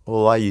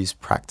 Well, I use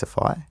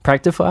Practify.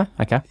 Practify.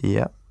 Okay.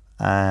 Yeah,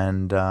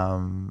 and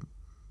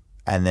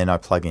then I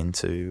plug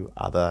into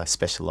other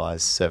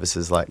specialised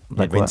services like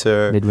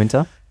Midwinter,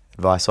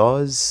 Advice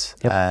Oz,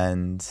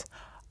 and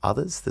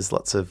others. There's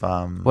lots of...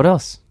 what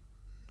else?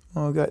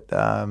 Well, I've got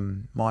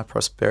My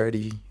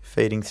Prosperity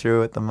feeding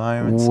through at the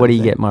moment. What do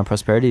you get My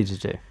Prosperity to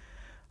do?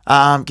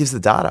 Gives the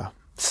data.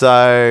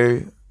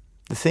 So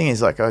the thing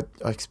is, I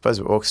suppose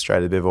we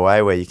orchestrated a bit of a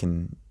way where you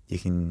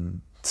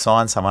can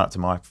sign someone up to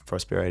My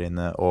Prosperity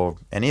or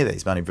any of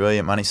these, Money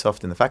Brilliant,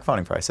 Moneysoft in the fact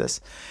finding process.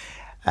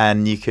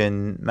 And you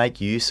can make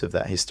use of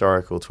that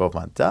historical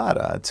 12-month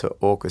data to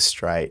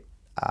orchestrate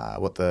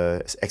what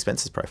the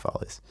expenses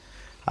profile is,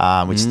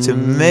 which to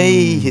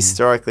me,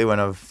 historically, when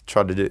I've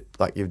tried to do,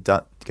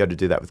 got to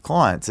do that with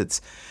clients,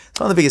 it's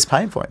one of the biggest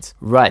pain points.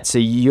 Right. So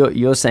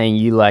you're saying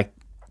you like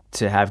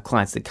to have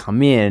clients that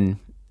come in,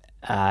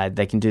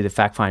 they can do the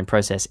fact-finding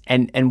process.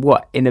 And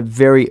what, in a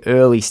very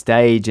early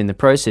stage in the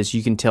process,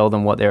 you can tell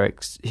them what their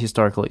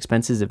historical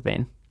expenses have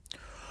been.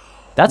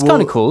 That's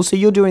kind of cool. So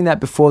you're doing that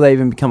before they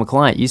even become a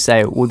client. You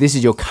say, well, this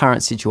is your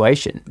current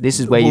situation. This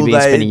is where you've been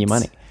spending your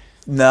money.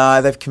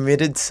 No, they've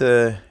committed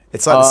to...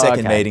 It's like the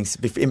second meetings,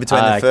 in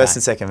between the first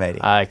and second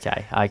meeting.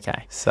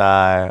 Okay. So...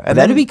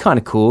 that'd be kind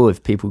of cool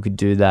if people could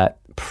do that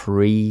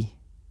pre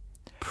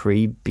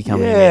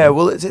becoming a meeting.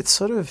 Well, it's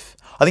sort of...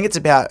 I think it's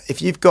about,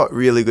 if you've got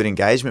really good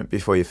engagement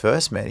before your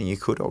first meeting, you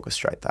could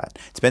orchestrate that.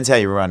 It depends how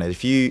you run it.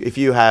 If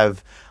you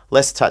have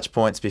less touch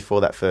points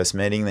before that first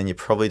meeting, then you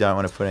probably don't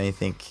want to put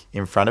anything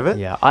in front of it.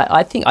 Yeah,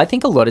 I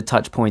think a lot of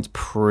touch points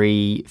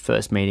pre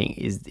first meeting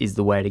is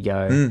the way to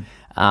go.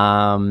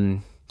 I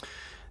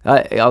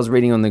was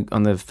reading on the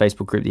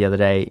Facebook group the other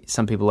day.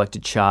 Some people like to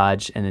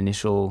charge an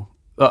initial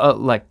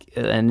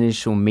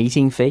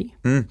meeting fee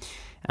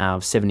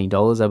of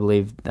 $70. I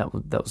believe that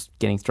was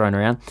getting thrown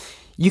around.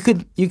 You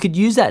could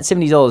use that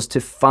 $70 to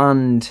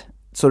fund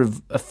sort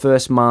of a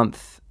first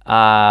month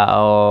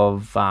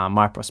of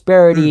My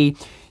Prosperity.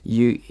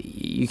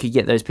 You could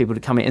get those people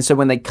to come in, and so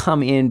when they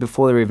come in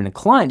before they're even a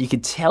client, you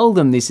could tell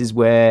them this is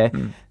where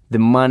the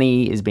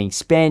money is being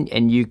spent,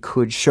 and you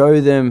could show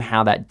them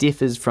how that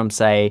differs from,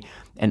 say,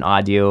 an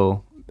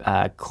ideal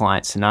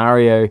client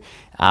scenario.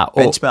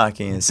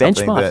 Benchmarking is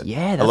something that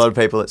a lot of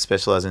people that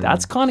specialize in.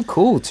 That's kind of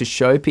cool to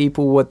show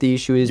people what the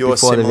issue is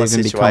before they've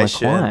even become a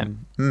client.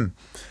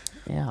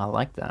 Yeah, I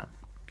like that.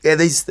 Yeah,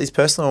 these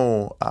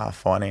personal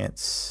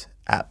finance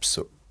apps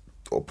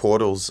or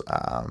portals,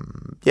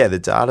 the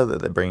data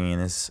that they're bringing in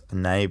is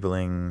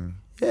enabling.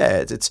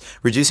 Yeah, it's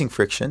reducing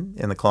friction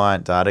in the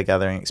client data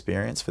gathering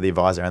experience for the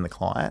advisor and the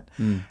client,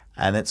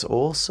 and it's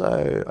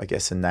also, I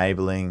guess,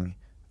 enabling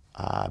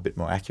a bit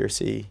more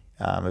accuracy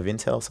of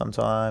intel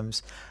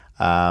sometimes.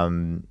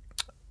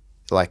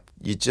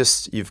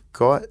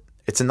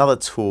 It's another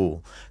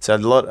tool. So a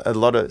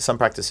lot of some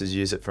practices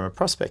use it from a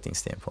prospecting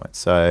standpoint.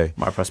 So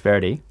My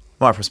Prosperity,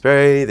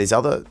 these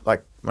other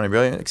like Money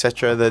Brilliant,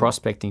 etc. The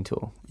prospecting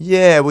tool.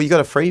 Yeah, well, you got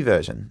a free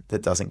version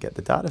that doesn't get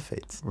the data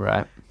feeds.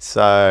 Right.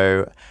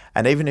 So,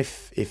 and even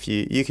if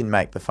you can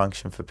make the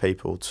function for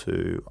people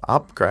to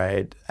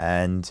upgrade,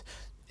 and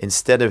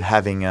instead of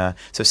having so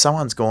if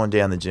someone's gone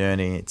down the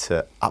journey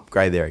to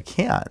upgrade their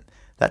account,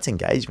 that's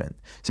engagement.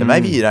 So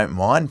maybe you don't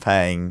mind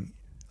paying,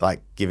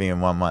 like giving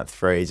them 1 month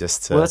free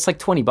just to. Well, that's like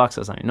 $20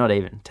 or something, not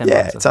even $10.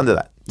 Yeah, it's under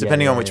that,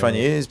 depending on which one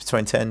you use,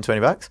 between $10 and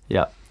 $20.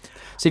 Yeah.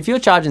 So if you're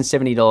charging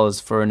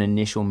 $70 for an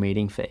initial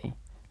meeting fee,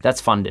 that's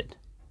funded.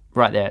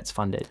 Right there, it's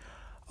funded.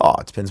 Oh,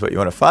 it depends what you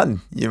want to fund.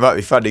 You might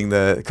be funding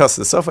the cost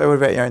of the software. What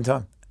about your own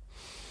time?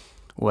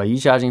 Well, are you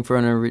charging for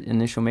an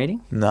initial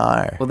meeting?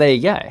 No. Well, there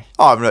you go.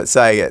 Oh, I'm not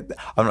saying it.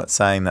 I'm not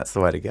saying that's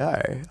the way to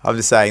go. I'm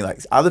just saying, like,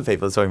 other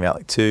people are talking about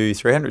like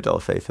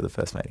 $200-$300 fee for the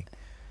first meeting.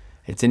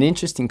 It's an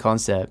interesting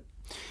concept.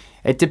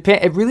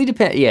 It really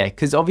depends. Yeah,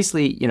 because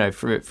obviously,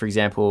 for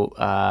example,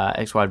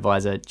 XY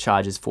Advisor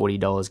charges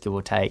 $40 give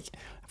or take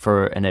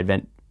for an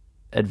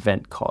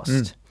event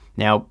cost.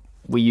 Now,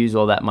 we use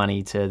all that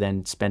money to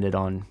then spend it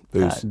on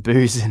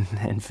booze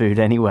and food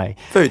anyway.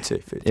 Food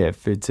too. Yeah,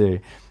 food too.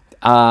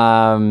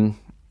 But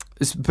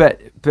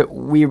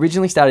we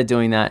originally started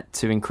doing that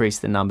to increase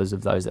the numbers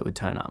of those that would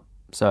turn up.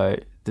 So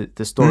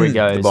the story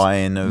goes, the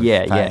buy-in of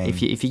paying.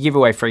 If you give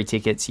away free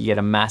tickets, you get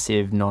a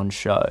massive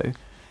non-show.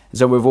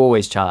 So we've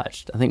always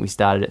charged. I think we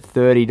started at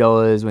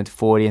 $30, went to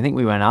 $40. I think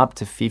we went up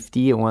to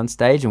 $50 at one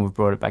stage, and we've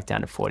brought it back down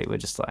to $40. We're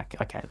just like,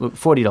 okay, look,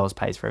 $40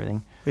 pays for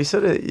everything.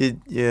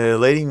 You're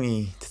leading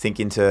me to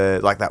think into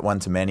like that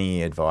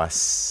one-to-many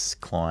advice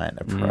client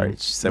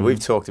approach. So we've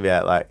talked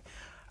about like,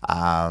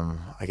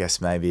 I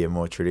guess maybe a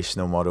more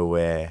traditional model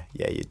where,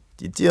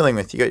 you're dealing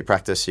with, you got your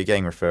practice, you're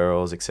getting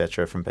referrals,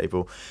 etc. from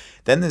people.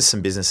 Then there's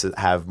some businesses that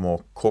have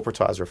more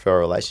corporatized referral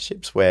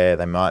relationships where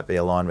they might be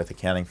aligned with an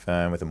accounting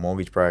firm, with a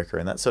mortgage broker,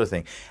 and that sort of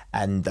thing.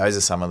 And those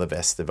are some of the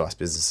best advice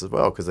businesses as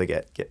well because they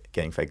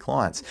getting fed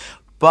clients.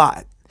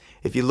 But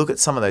if you look at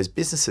some of those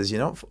businesses, you're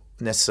not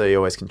necessarily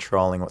always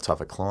controlling what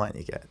type of client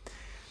you get.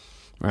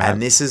 Right. And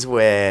this is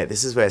where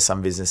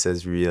some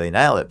businesses really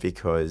nail it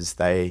because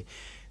they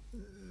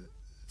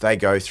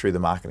go through the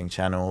marketing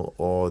channel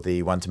or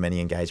the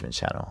one-to-many engagement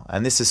channel.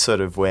 And this is sort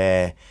of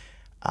where,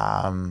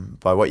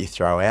 by what you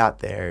throw out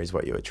there is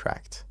what you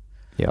attract.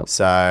 Yep.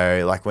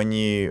 So like when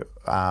we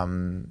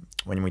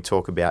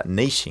talk about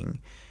niching,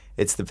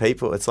 it's the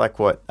people, it's like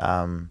what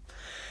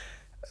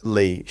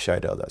Lee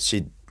Shodell does.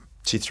 She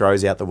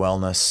throws out the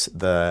wellness,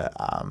 the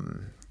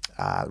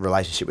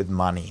relationship with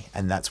money,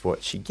 and that's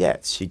what she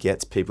gets. She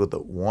gets people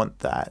that want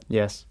that.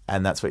 Yes.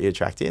 And that's what you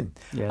attract in.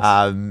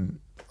 Yes.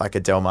 Like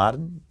Adele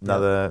Martin,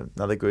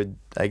 another good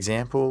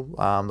example.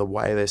 The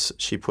way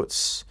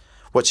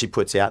what she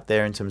puts out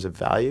there in terms of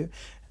value,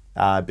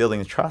 building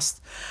the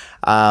trust,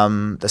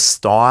 the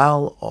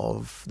style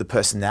of the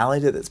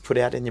personality that's put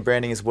out in your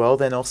branding as well,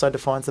 then also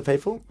defines the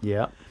people.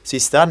 Yeah. So you're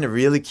starting to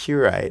really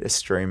curate a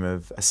stream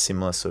of a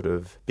similar sort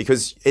of,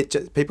 because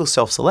people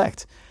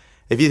self-select.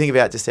 If you think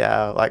about just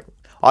how, like,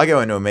 I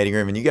go into a meeting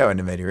room and you go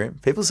into a meeting room,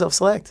 people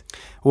self-select.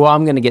 Well,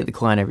 I'm going to get the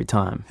client every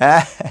time.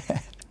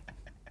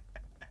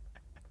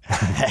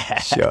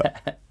 Sure.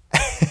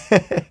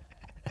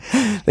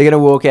 They're going to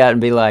walk out and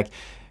be like,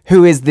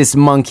 who is this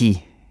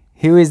monkey?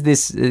 Who is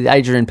this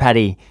Adrian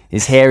Paddy,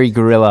 this hairy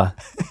gorilla?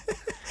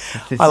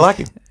 I like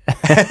him.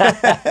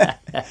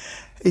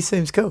 He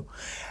seems cool.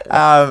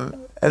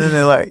 And then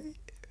they're like,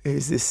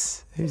 who's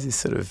this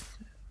sort of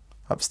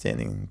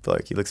upstanding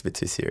bloke? He looks a bit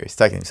too serious,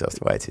 taking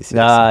himself way too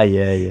seriously.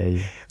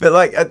 Yeah. But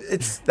like,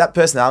 it's that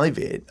personality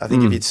bit. I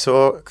think if you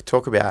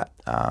talk about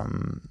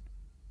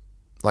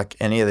like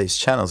any of these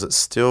channels, it's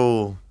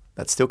still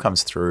that still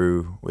comes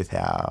through with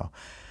how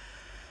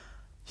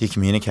you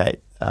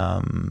communicate.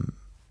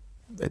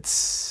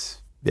 It's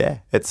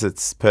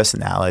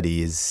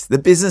personality is the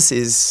business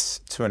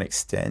is to an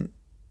extent.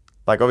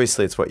 Like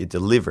obviously it's what you're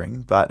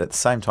delivering, but at the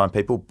same time,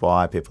 people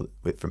buy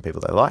from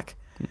people they like.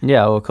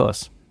 Yeah, well, of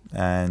course.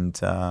 And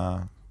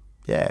you're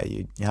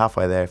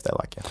halfway there if they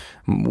like you.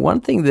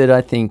 One thing that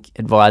I think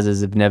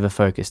advisors have never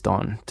focused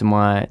on, to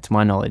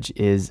my knowledge,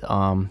 is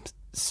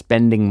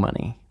spending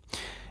money.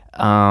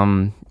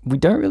 We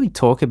don't really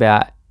talk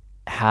about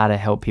how to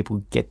help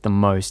people get the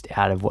most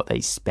out of what they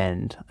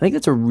spend. I think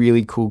that's a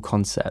really cool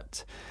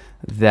concept,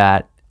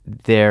 that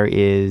there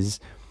is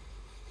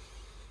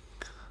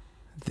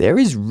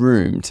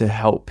room to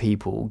help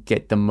people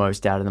get the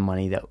most out of the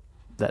money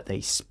that they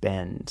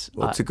spend.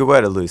 Well, it's a good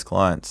way to lose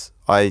clients.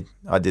 I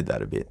did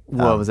that a bit.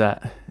 What was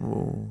that?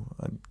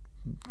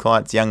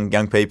 Clients,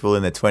 young people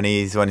in their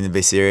 20s wanting to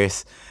be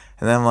serious.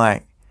 And then I'm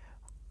like,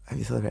 have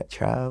you thought about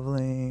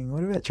traveling?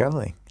 What about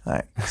traveling?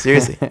 Like,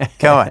 seriously,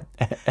 come on.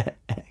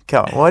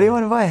 What do you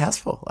want to buy a house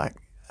for? Like,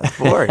 that's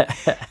boring.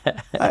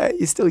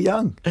 You're still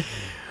young.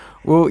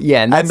 Well,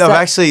 yeah. And that's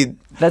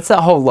that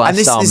whole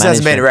lifestyle. And this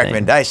hasn't been a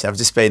recommendation. I've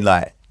just been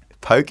like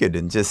poking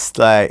and just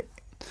like,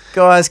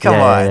 guys, come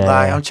on.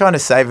 I'm trying to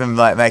save them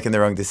like making the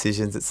wrong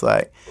decisions. It's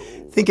like,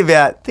 think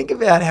about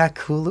how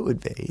cool it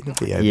would be to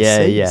be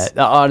overseas. Yeah.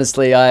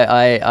 Honestly,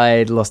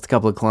 I lost a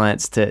couple of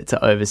clients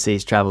to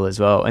overseas travel as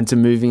well, and to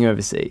moving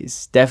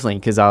overseas, definitely,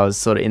 because I was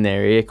sort of in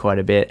their ear quite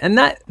a bit. And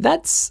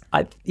that's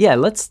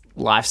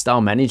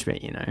lifestyle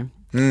management, you know.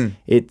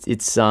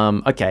 It's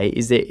okay.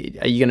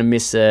 Are you going to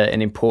miss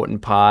an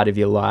important part of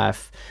your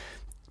life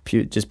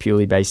just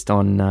purely based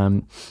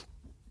on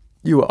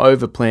you were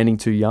over planning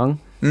too young?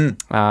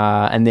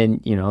 And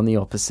then, you know, on the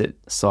opposite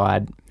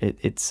side,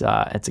 it's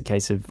a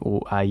case of,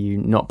 well, are you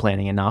not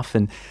planning enough?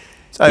 And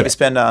so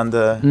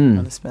overspender,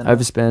 underspender.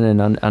 Overspend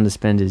and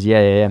underspenders,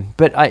 yeah.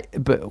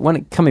 But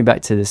when coming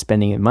back to the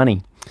spending of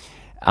money,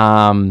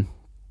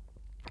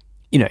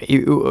 you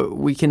know,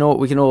 we can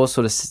all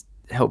sort of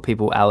help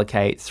people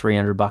allocate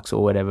 $300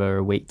 or whatever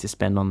a week to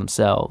spend on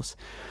themselves.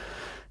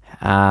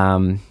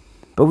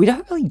 But we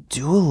don't really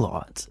do a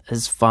lot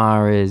as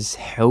far as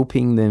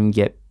helping them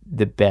get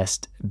the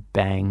best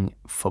bang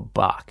for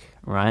buck,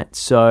 right?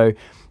 So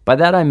by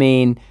that I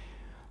mean,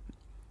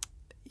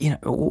 you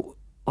know,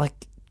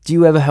 like, do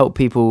you ever help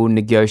people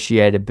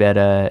negotiate a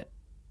better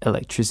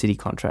electricity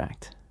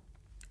contract?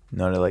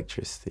 Not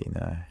electricity,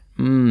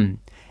 no.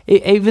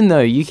 Even though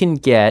you can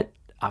get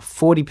a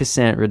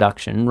 40%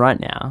 reduction right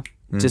now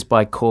just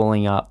by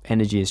calling up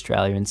Energy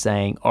Australia and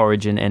saying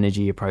Origin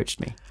Energy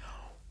approached me.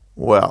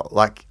 Well,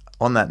 like,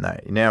 on that note,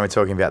 now we're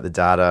talking about the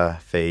data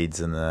feeds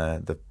and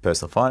the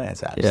personal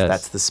finance apps. Yes.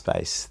 That's the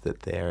space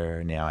that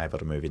they're now able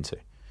to move into.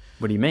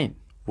 What do you mean?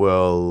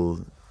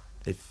 Well,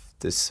 if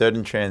there's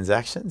certain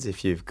transactions,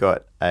 if you've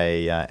got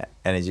a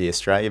Energy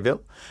Australia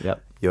bill,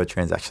 your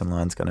transaction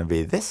line's going to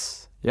be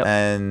this.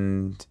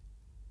 And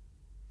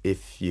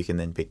if you can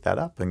then pick that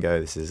up and go,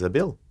 this is a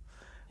bill.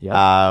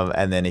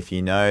 And then if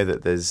you know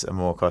that there's a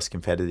more cost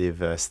competitive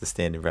versus the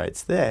standard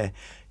rates there,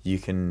 you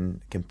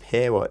can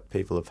compare what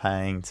people are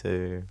paying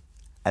to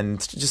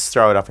and just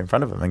throw it up in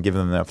front of them and give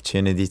them the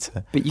opportunity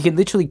to... But you can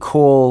literally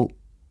call,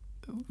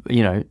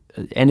 you know,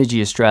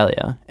 Energy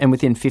Australia and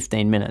within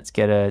 15 minutes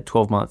get a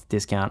 12-month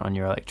discount on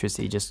your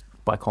electricity just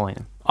by calling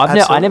them.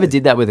 I never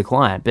did that with a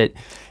client, but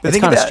it's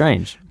kind of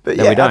strange that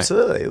we don't.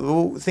 Absolutely.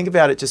 Well, think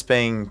about it just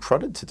being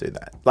prodded to do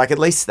that. Like, at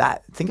least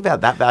that. Think about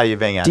that value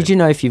being added. Did you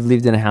know if you've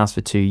lived in a house for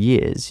 2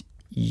 years,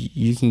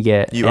 you can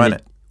get... You own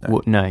it.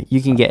 No,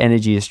 you can get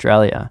Energy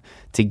Australia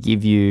to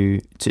give you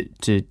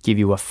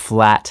a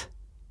flat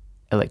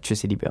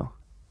electricity bill.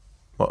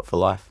 What, for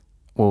life?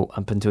 Well,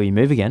 up until you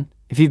move again.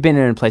 If you've been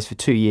in a place for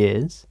 2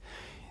 years,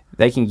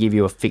 they can give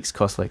you a fixed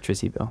cost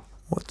electricity bill.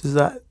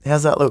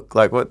 How's that look?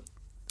 Like what,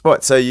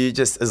 so you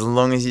just, as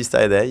long as you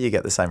stay there, you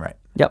get the same rate?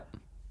 Yep.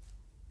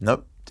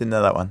 Nope, didn't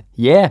know that one.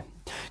 Yeah,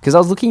 because I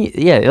was looking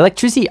at,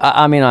 electricity,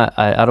 I mean,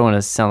 I don't want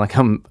to sound like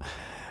I'm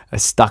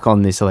stuck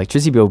on this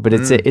electricity bill, but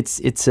it's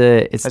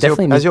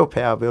definitely... Has your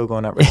power bill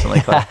gone up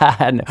recently, Clay?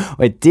 No,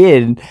 it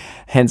did,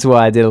 hence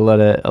why I did a lot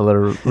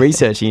of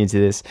researching into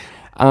this.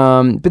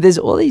 But there's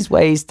all these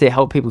ways to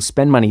help people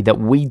spend money that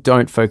we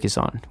don't focus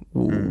on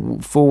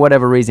for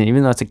whatever reason,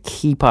 even though it's a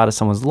key part of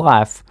someone's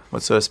life.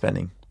 What sort of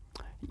spending?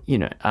 You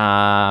know,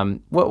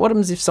 what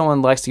happens if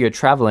someone likes to go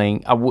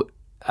traveling?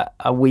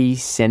 Are we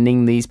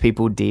sending these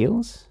people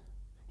deals?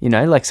 You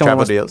know, like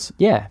someone deals?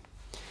 Yeah.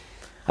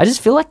 I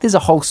just feel like there's a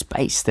whole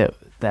space that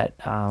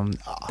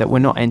we're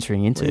not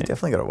entering into. You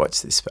definitely got to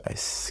watch this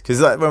space. Because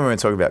like when we were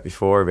talking about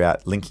before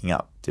about linking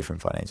up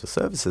different financial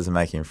services and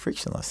making them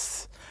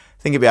frictionless,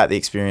 think about the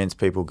experience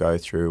people go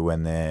through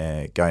when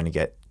they're going to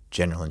get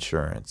general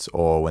insurance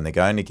or when they're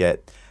going to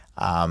get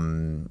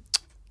home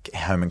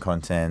and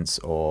contents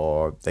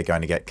or they're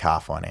going to get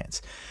car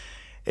finance.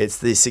 It's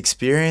this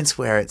experience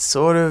where it's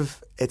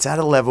at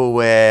a level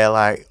where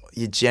like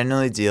you're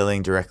generally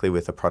dealing directly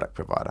with a product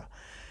provider.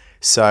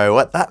 So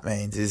what that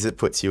means is it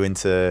puts you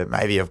into,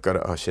 maybe I've got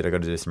to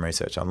do some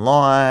research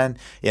online.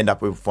 You end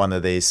up with one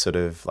of these sort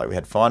of, like we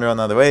had Finder on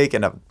the other week,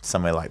 end up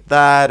somewhere like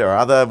that, or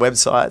other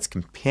websites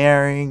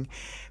comparing.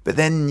 But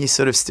then you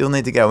sort of still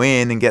need to go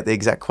in and get the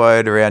exact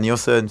quote around your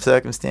certain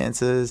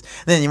circumstances.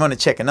 And then you want to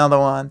check another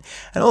one.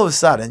 And all of a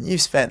sudden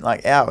you've spent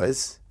like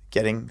hours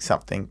getting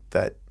something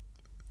that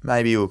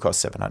maybe will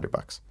cost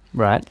 $700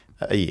 Right.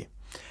 a year.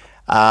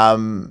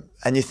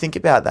 And you think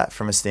about that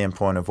from a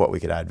standpoint of what we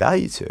could add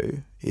value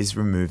to is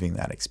removing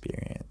that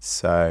experience.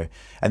 So,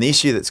 and the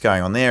issue that's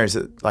going on there is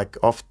that like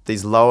off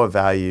these lower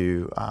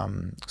value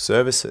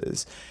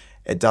services,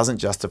 it doesn't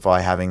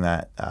justify having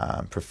that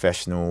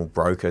professional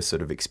broker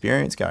sort of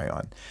experience going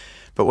on.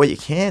 But what you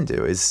can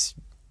do is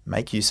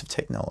make use of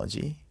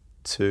technology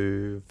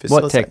to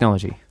facilitate. What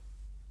technology?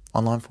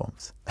 Online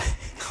forms.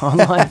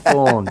 Online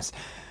forms.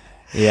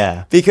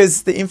 Yeah.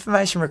 Because the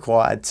information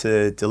required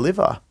to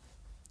deliver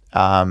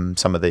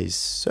some of these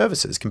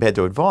services compared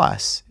to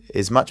advice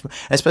is much more,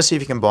 especially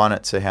if you combine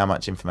it to how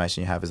much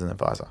information you have as an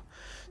advisor.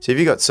 So if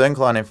you've got certain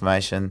client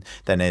information,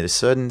 they need a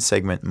certain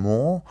segment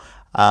more,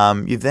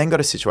 you've then got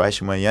a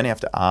situation where you only have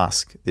to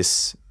ask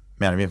this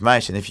amount of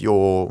information. If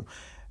you're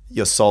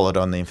solid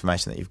on the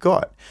information that you've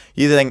got,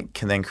 you then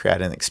can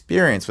create an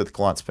experience with the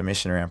client's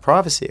permission around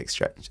privacy,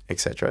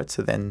 etc.,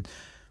 to then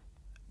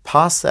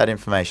pass that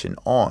information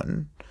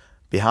on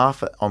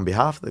behalf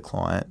of the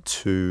client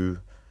to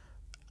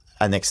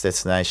a next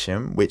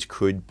destination, which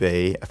could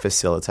be a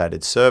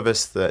facilitated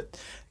service that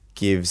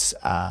gives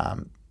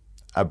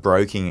a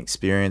broking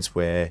experience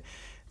where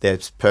their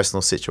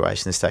personal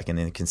situation is taken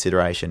into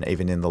consideration,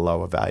 even in the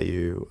lower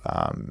value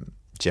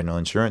general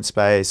insurance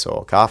space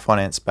or car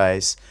finance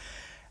space.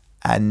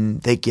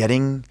 And they're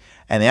getting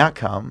an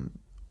outcome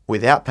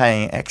without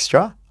paying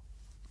extra,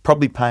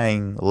 probably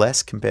paying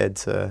less compared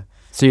to...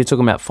 So you're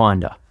talking about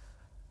Finder?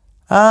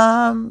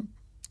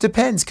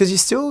 Depends, because you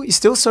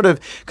still sort of...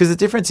 Because the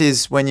difference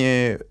is when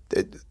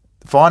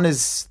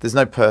Finders, there's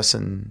no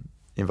person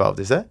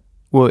involved, is there?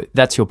 Well,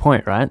 that's your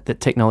point, right?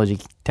 That technology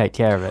can take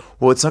care of it.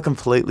 Well, it's not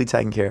completely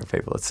taking care of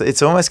people.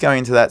 It's almost going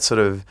into that sort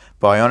of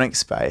bionic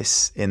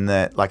space in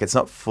that, like, it's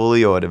not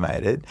fully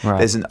automated. Right.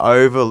 There's an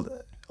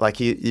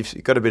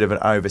you've got a bit of an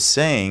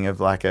overseeing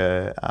of like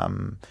a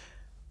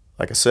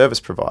service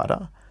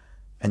provider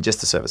and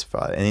just a service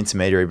provider, an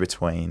intermediary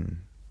between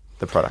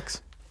the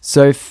products.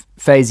 So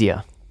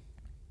Phasia.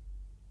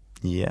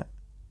 Yeah.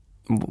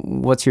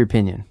 What's your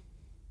opinion?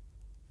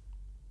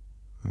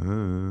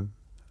 Don't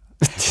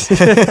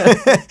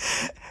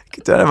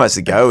have much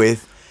to go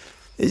with.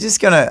 You're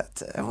just gonna.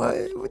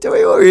 Do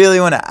we really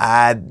want to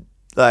add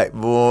like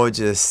more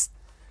just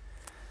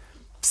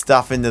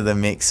stuff into the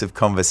mix of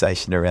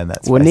conversation around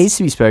that space? Well, it needs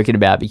to be spoken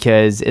about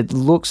because it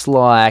looks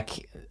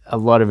like a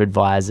lot of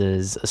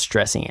advisors are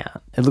stressing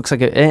out. It looks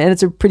like and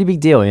it's a pretty big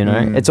deal, you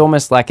know. It's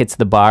almost like it's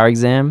the bar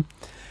exam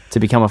to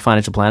become a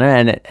financial planner,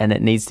 and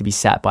it needs to be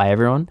sat by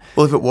everyone.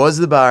 Well, if it was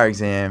the bar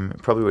exam,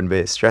 it probably wouldn't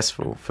be as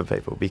stressful for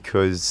people,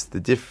 because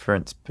the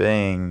difference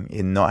being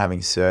in not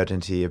having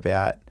certainty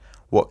about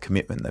what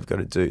commitment they've got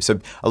to do. So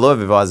a lot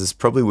of advisors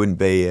probably wouldn't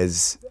be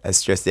as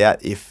stressed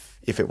out if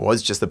it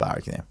was just the bar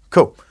exam.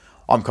 Cool.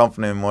 I'm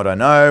confident in what I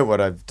know,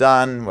 what I've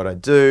done, what I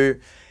do.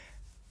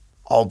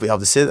 I'll be able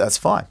to see that. That's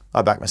fine.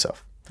 I back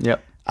myself.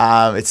 Yep.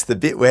 It's the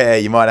bit where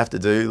you might have to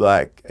do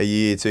like a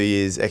year, 2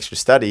 years extra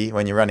study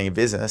when you're running a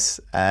business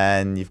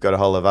and you've got a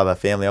whole lot of other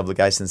family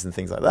obligations and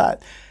things like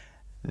that.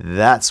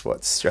 That's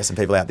what's stressing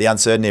people out. The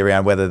uncertainty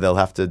around whether they'll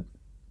have to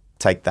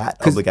take that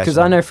obligation. Because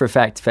I know for a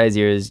fact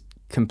Phasia is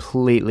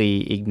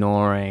completely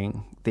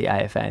ignoring the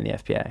AFA and the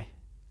FPA.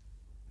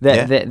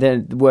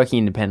 They're working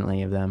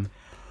independently of them,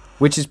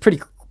 which is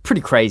pretty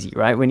crazy,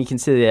 right? When you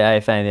consider the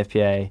AFA and the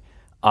FPA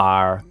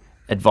are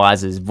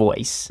advisors'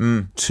 voice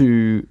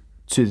between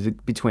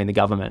the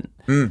government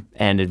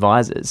and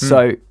advisors.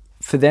 So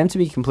for them to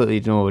be completely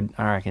ignored,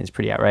 I reckon is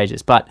pretty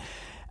outrageous. But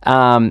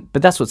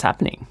that's what's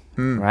happening,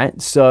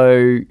 right?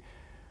 So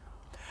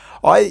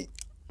I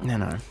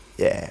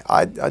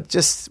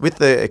just, with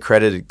the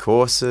accredited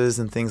courses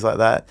and things like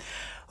that,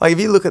 like if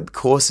you look at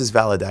courses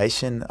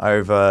validation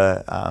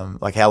over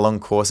like how long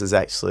courses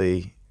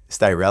actually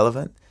stay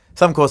relevant,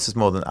 some courses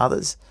more than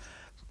others,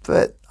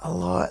 but a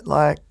lot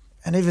like.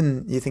 And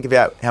even you think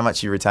about how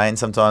much you retain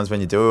sometimes when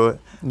you do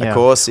a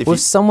course. If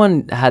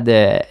someone has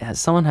their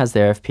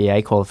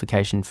FPA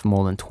qualification for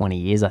more than 20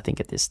 years, I think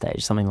at this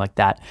stage, something like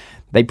that,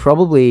 they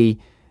probably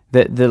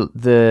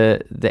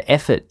the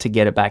effort to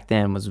get it back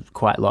then was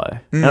quite low.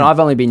 And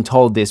I've only been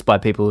told this by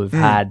people who've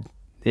had,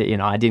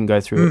 I didn't go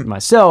through it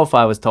myself.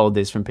 I was told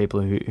this from people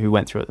who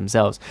went through it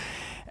themselves.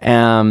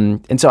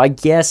 And so I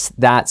guess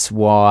that's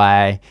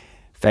why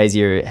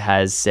Phasia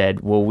has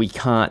said, well, we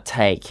can't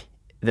take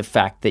the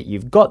fact that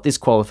you've got this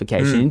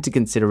qualification into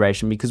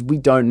consideration, because we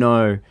don't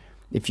know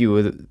if you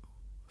were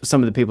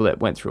some of the people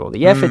that went through all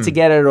the effort to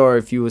get it, or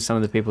if you were some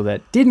of the people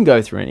that didn't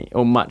go through any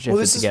or much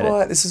effort to get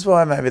it. This is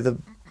why maybe the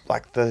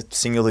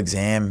single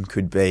exam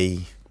could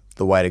be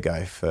the way to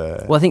go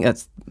for. Well, I think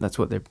that's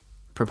what they're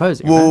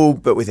proposing. Well,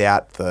 right? But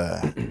without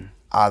the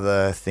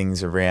other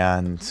things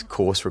around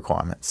course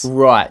requirements.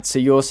 Right. So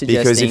you're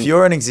suggesting... Because if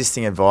you're an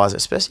existing advisor,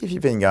 especially if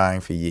you've been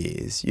going for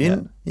years,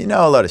 you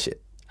know a lot of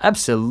shit.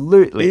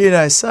 Absolutely. You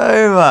know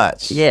so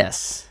much.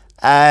 Yes.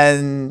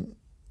 And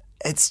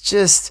it's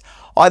just...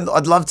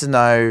 I'd love to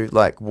know,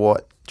 like,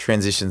 what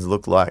transitions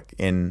look like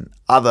in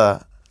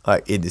other,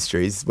 like,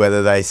 industries,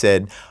 whether they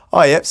said,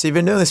 oh, yep, so you've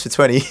been doing this for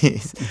 20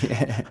 years.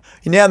 Yeah.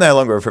 You're now no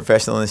longer a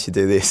professional unless you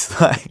do this.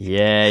 Like,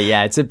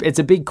 yeah. It's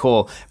a big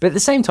call. But at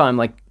the same time,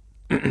 like,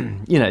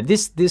 you know,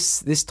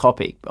 this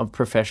topic of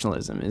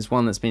professionalism is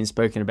one that's been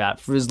spoken about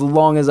for as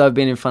long as I've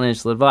been in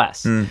financial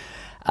advice.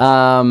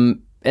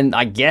 And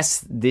I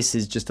guess this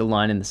is just a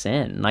line in the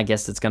sand. And I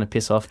guess it's going to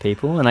piss off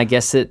people. And I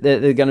guess that there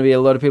are going to be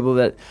a lot of people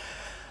that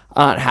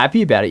aren't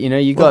happy about it. You know,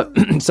 you got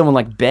someone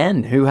like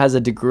Ben who has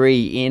a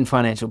degree in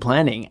financial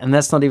planning, and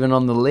that's not even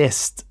on the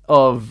list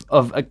of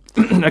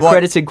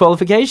accredited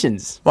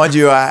qualifications. Mind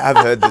you, I have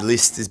heard the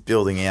list is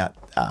building out.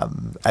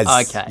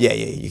 Okay. Yeah,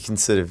 you can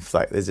sort of,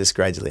 like, they're just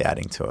gradually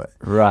adding to it.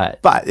 Right.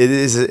 But it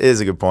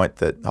is a good point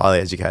that highly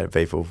educated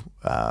people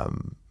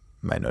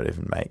may not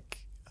even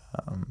make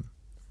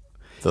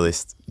the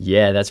list.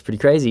 Yeah, that's pretty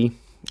crazy.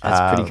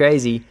 That's pretty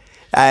crazy.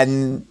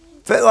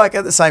 But, like,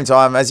 at the same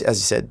time, as you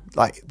said,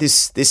 like,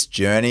 this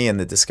journey and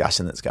the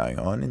discussion that's going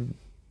on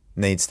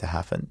needs to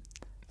happen.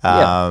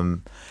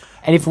 And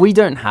if we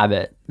don't have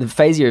it, the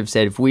Phasio have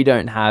said, if we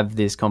don't have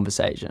this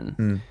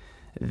conversation,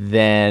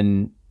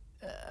 then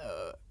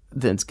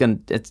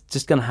it's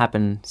just gonna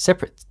happen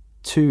separate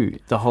to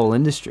the whole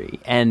industry.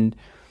 And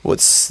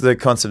what's the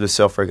concept of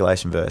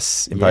self-regulation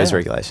versus imposed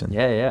regulation?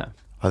 Yeah.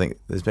 I think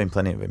there's been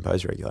plenty of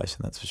imposed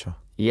regulation, that's for sure.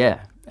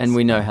 Yeah, and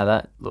we know how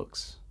that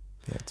looks.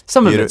 Yeah,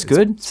 some of it's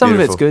good, some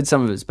of it's good,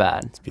 some of it's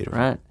bad. It's beautiful.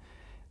 Right?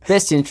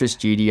 Best interest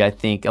duty, I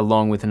think,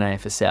 along with an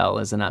AFSL,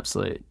 is an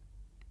absolute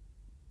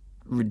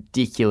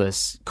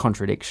ridiculous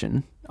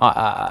contradiction.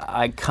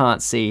 I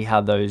can't see how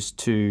those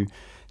two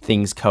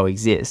things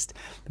coexist.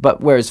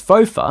 But whereas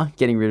FOFA,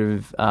 getting rid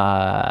of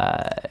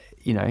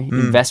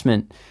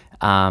investment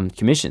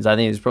commissions, I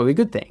think is probably a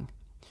good thing.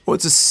 Well,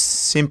 it's a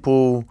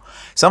simple...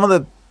 Some of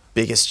the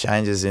biggest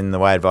changes in the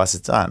way advice is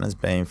done has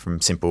been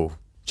from simple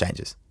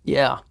changes.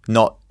 Yeah.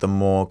 Not the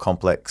more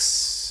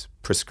complex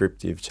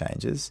prescriptive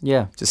changes.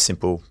 Yeah. Just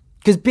simple.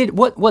 Because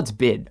what's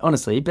bid?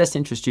 Honestly, best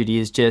interest duty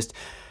is just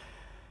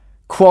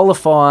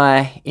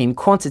qualify in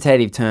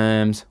quantitative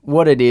terms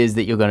what it is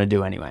that you're going to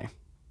do anyway.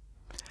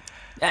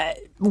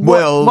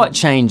 What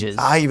changes?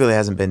 Arguably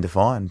hasn't been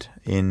defined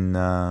in,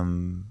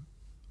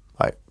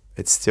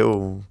 it's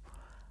still...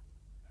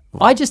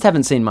 I just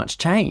haven't seen much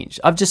change.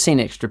 I've just seen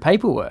extra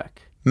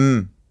paperwork.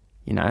 You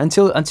know,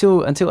 until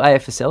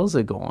AFSLs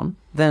are gone,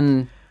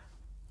 then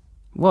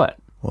what?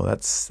 Well,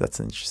 that's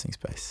an interesting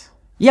space.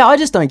 Yeah, I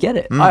just don't get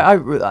it.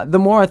 The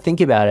more I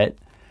think about it,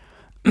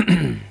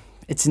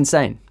 it's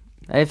insane.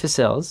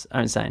 AFSLs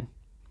are insane.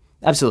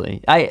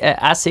 Absolutely.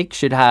 ASIC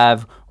should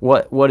have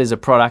what is a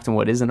product and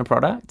what isn't a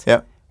product.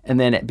 Yeah. And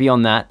then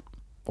beyond that,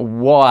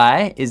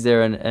 why is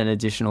there an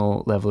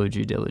additional level of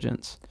due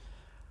diligence?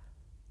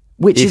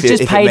 Which is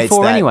just paid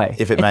for anyway.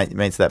 If it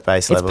meets that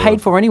base level. It's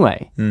paid for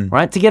anyway,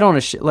 right? To get on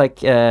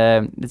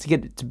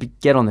to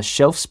get on the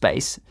shelf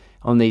space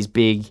on these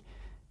big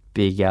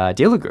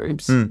dealer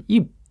groups,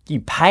 you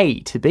pay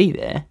to be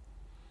there,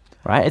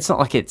 right? It's not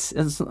like it's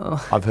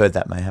I've heard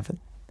that may happen.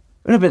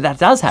 No, but that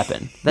does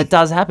happen. That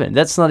does happen.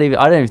 That's not even...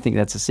 I don't even think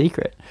that's a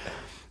secret.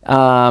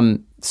 So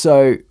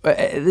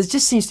there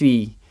just seems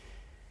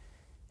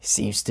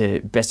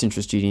to best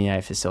interest duty in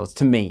AFSLs,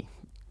 to me,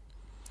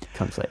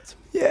 conflict.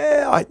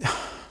 Yeah,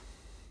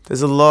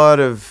 there's a lot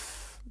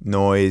of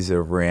noise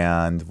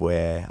around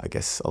where I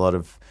guess a lot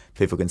of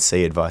people can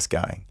see advice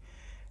going.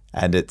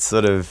 And it's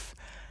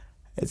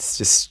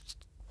just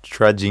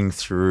trudging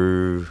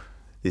through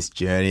this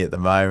journey at the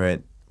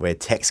moment where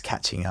tech's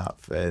catching up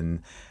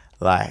and...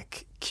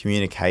 like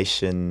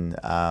communication,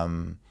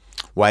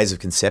 ways of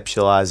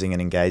conceptualizing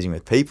and engaging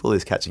with people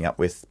is catching up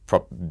with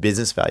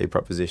business value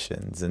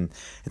propositions, and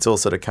it's all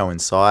sort of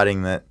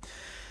coinciding that,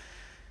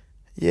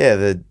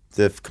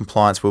 the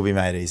compliance will be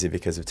made easier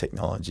because of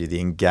technology. The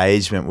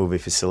engagement will be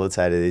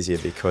facilitated easier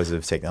because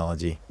of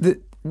technology.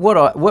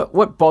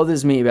 What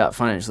bothers me about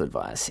financial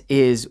advice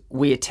is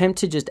we attempt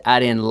to just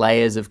add in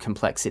layers of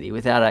complexity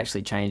without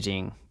actually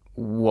changing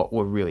what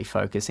we're really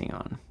focusing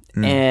on,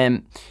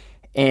 and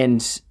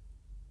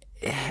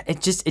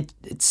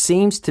it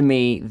seems to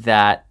me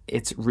that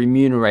it's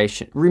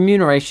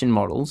remuneration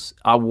models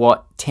are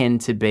what tend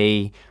to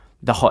be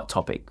the hot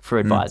topic for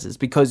advisors,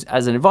 because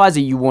as an advisor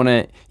you want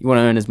to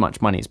earn as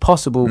much money as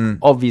possible.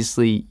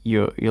 Obviously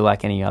you're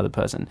like any other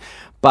person,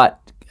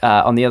 but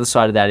on the other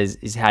side of that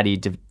is how do you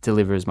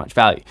deliver as much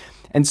value.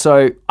 And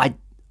so I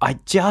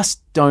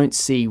just don't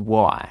see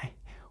why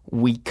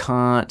we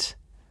can't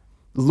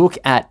look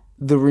at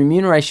the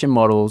remuneration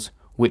models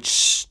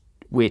which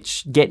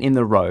get in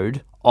the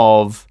road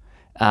of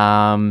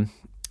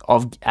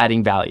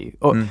adding value.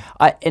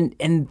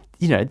 And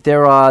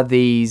there are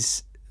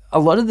these... A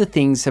lot of the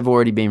things have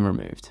already been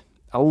removed.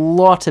 a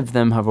lot of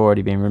them have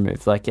already been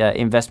removed, like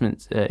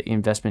investment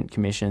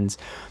commissions,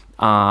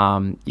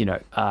 volume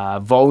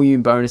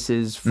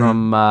bonuses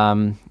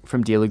from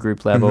dealer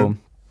group level.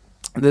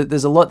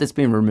 There's a lot that's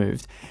been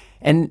removed,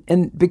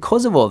 and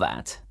because of all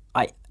that,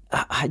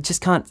 I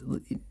just can't.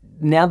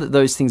 Now that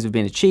those things have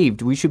been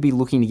achieved, we should be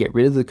looking to get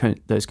rid of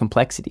those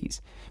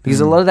complexities, because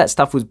a lot of that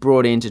stuff was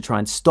brought in to try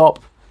and stop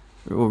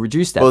or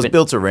reduce that. Well, it's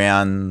built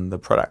around the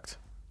product.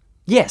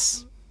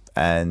 Yes.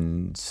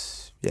 And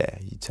yeah,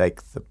 you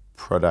take the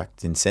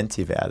product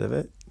incentive out of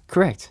it.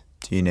 Correct.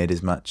 Do you need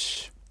as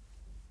much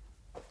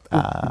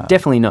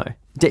definitely no.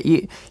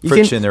 You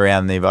friction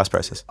around the advice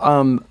process?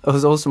 I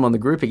was also on the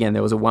group again.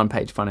 There was a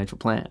one-page financial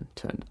plan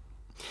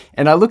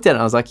and I looked at it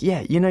and I was like,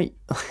 yeah,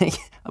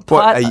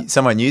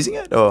 someone using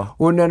it or?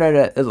 Well,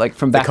 no. Like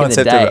from back in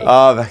the day.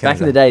 Back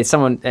in the day,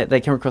 someone they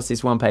came across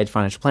this one-page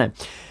financial plan,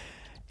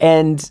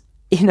 and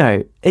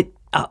it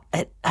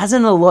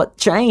hasn't a lot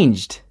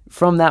changed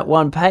from that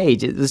one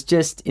page. It was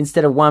just,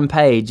 instead of one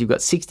page, you've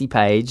got 60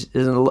 pages,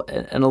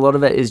 and a lot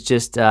of it is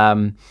just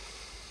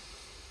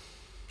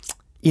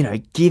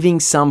giving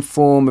some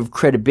form of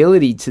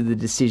credibility to the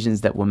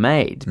decisions that were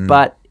made.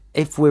 But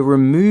if we're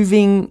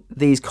removing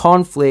these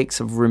conflicts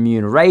of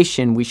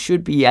remuneration, we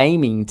should be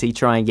aiming to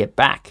try and get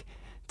back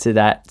to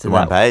that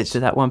one page,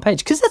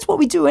 because that's what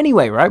we do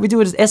anyway, right? We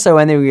do it as SO,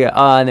 and then we go,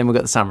 and then we've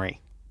got the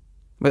summary.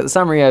 We've got the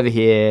summary over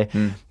here.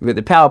 We've got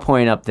the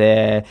PowerPoint up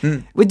there.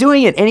 We're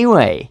doing it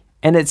anyway,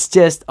 and it's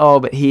just,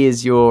 but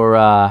here's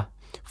your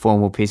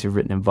formal piece of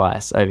written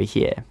advice over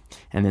here,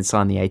 and then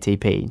sign the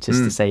ATP just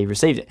to say you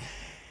received it.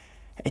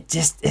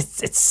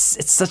 It's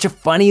such a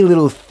funny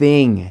little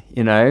thing,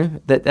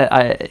 that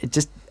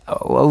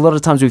a lot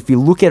of times, if you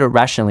look at it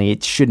rationally,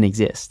 it shouldn't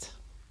exist.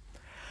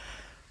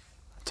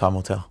 Time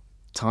will tell.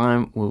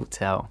 Time will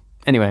tell.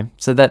 Anyway,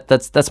 so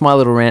that's my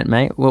little rant,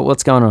 mate.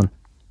 What's going on?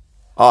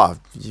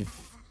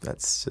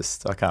 That's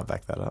just, I can't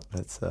back that up.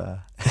 That's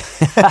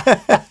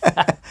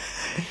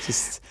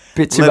just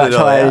bit too much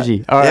high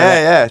energy. All right.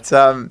 Yeah. It's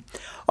I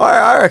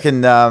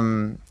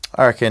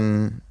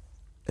reckon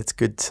it's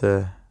good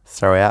to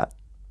throw out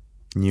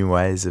new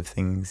ways of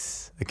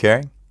things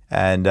occurring,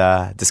 and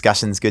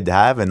discussion's good to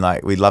have, and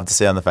like we'd love to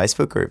see on the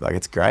Facebook group. Like,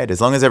 it's great as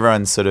long as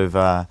everyone's sort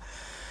of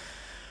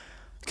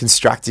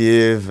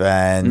constructive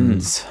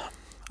and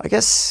I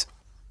guess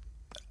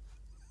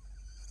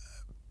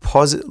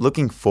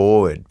looking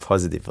forward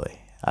positively.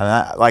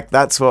 And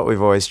that's what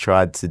we've always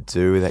tried to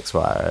do with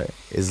XYO,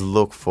 is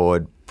look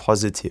forward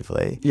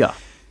positively. Yeah.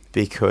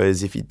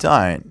 Because if you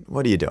don't,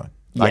 what are you doing?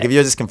 Like, if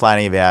you're just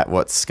complaining about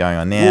what's going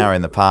on now or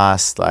in the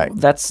past, like,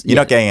 you're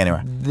not getting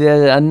anywhere.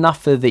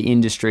 Enough of the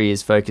industry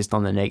is focused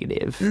on the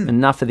negative.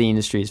 Enough of the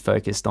industry is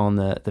focused on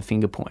the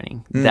finger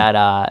pointing.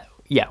 That,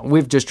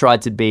 we've just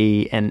tried to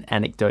be an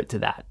anecdote to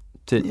that.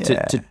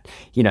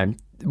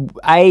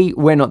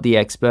 We're not the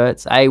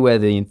experts. We're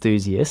the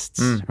enthusiasts,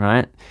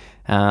 right?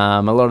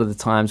 A lot of the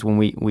times when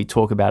we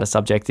talk about a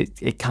subject,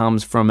 it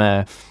comes from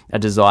a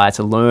desire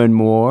to learn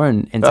more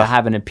and to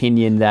have an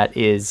opinion that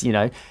is,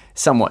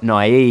 somewhat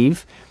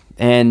naive,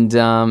 and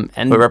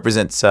it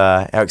represents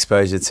our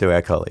exposure to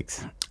our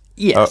colleagues.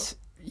 Yes,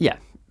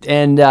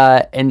 and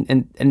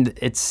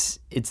it's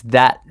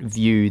that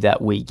view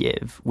that we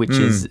give, which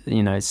is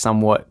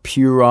somewhat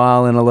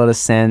puerile in a lot of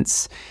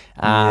sense.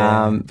 Bit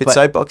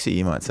soapboxy,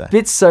 you might say.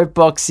 Bit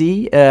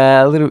soapboxy,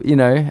 a little,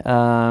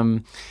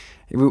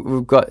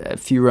 we've got a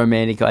few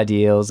romantic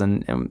ideals,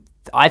 and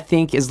I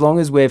think as long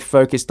as we're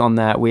focused on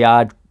that, we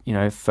are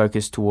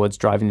focused towards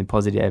driving the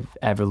positive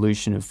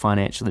evolution of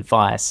financial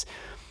advice.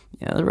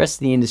 The rest of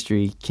the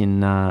industry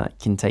can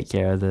take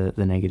care of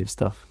the negative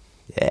stuff.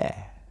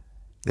 Yeah,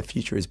 the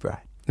future is bright.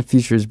 The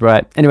future is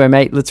bright. Anyway,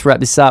 mate, let's wrap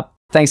this up.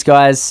 Thanks,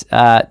 guys.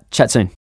 Chat soon.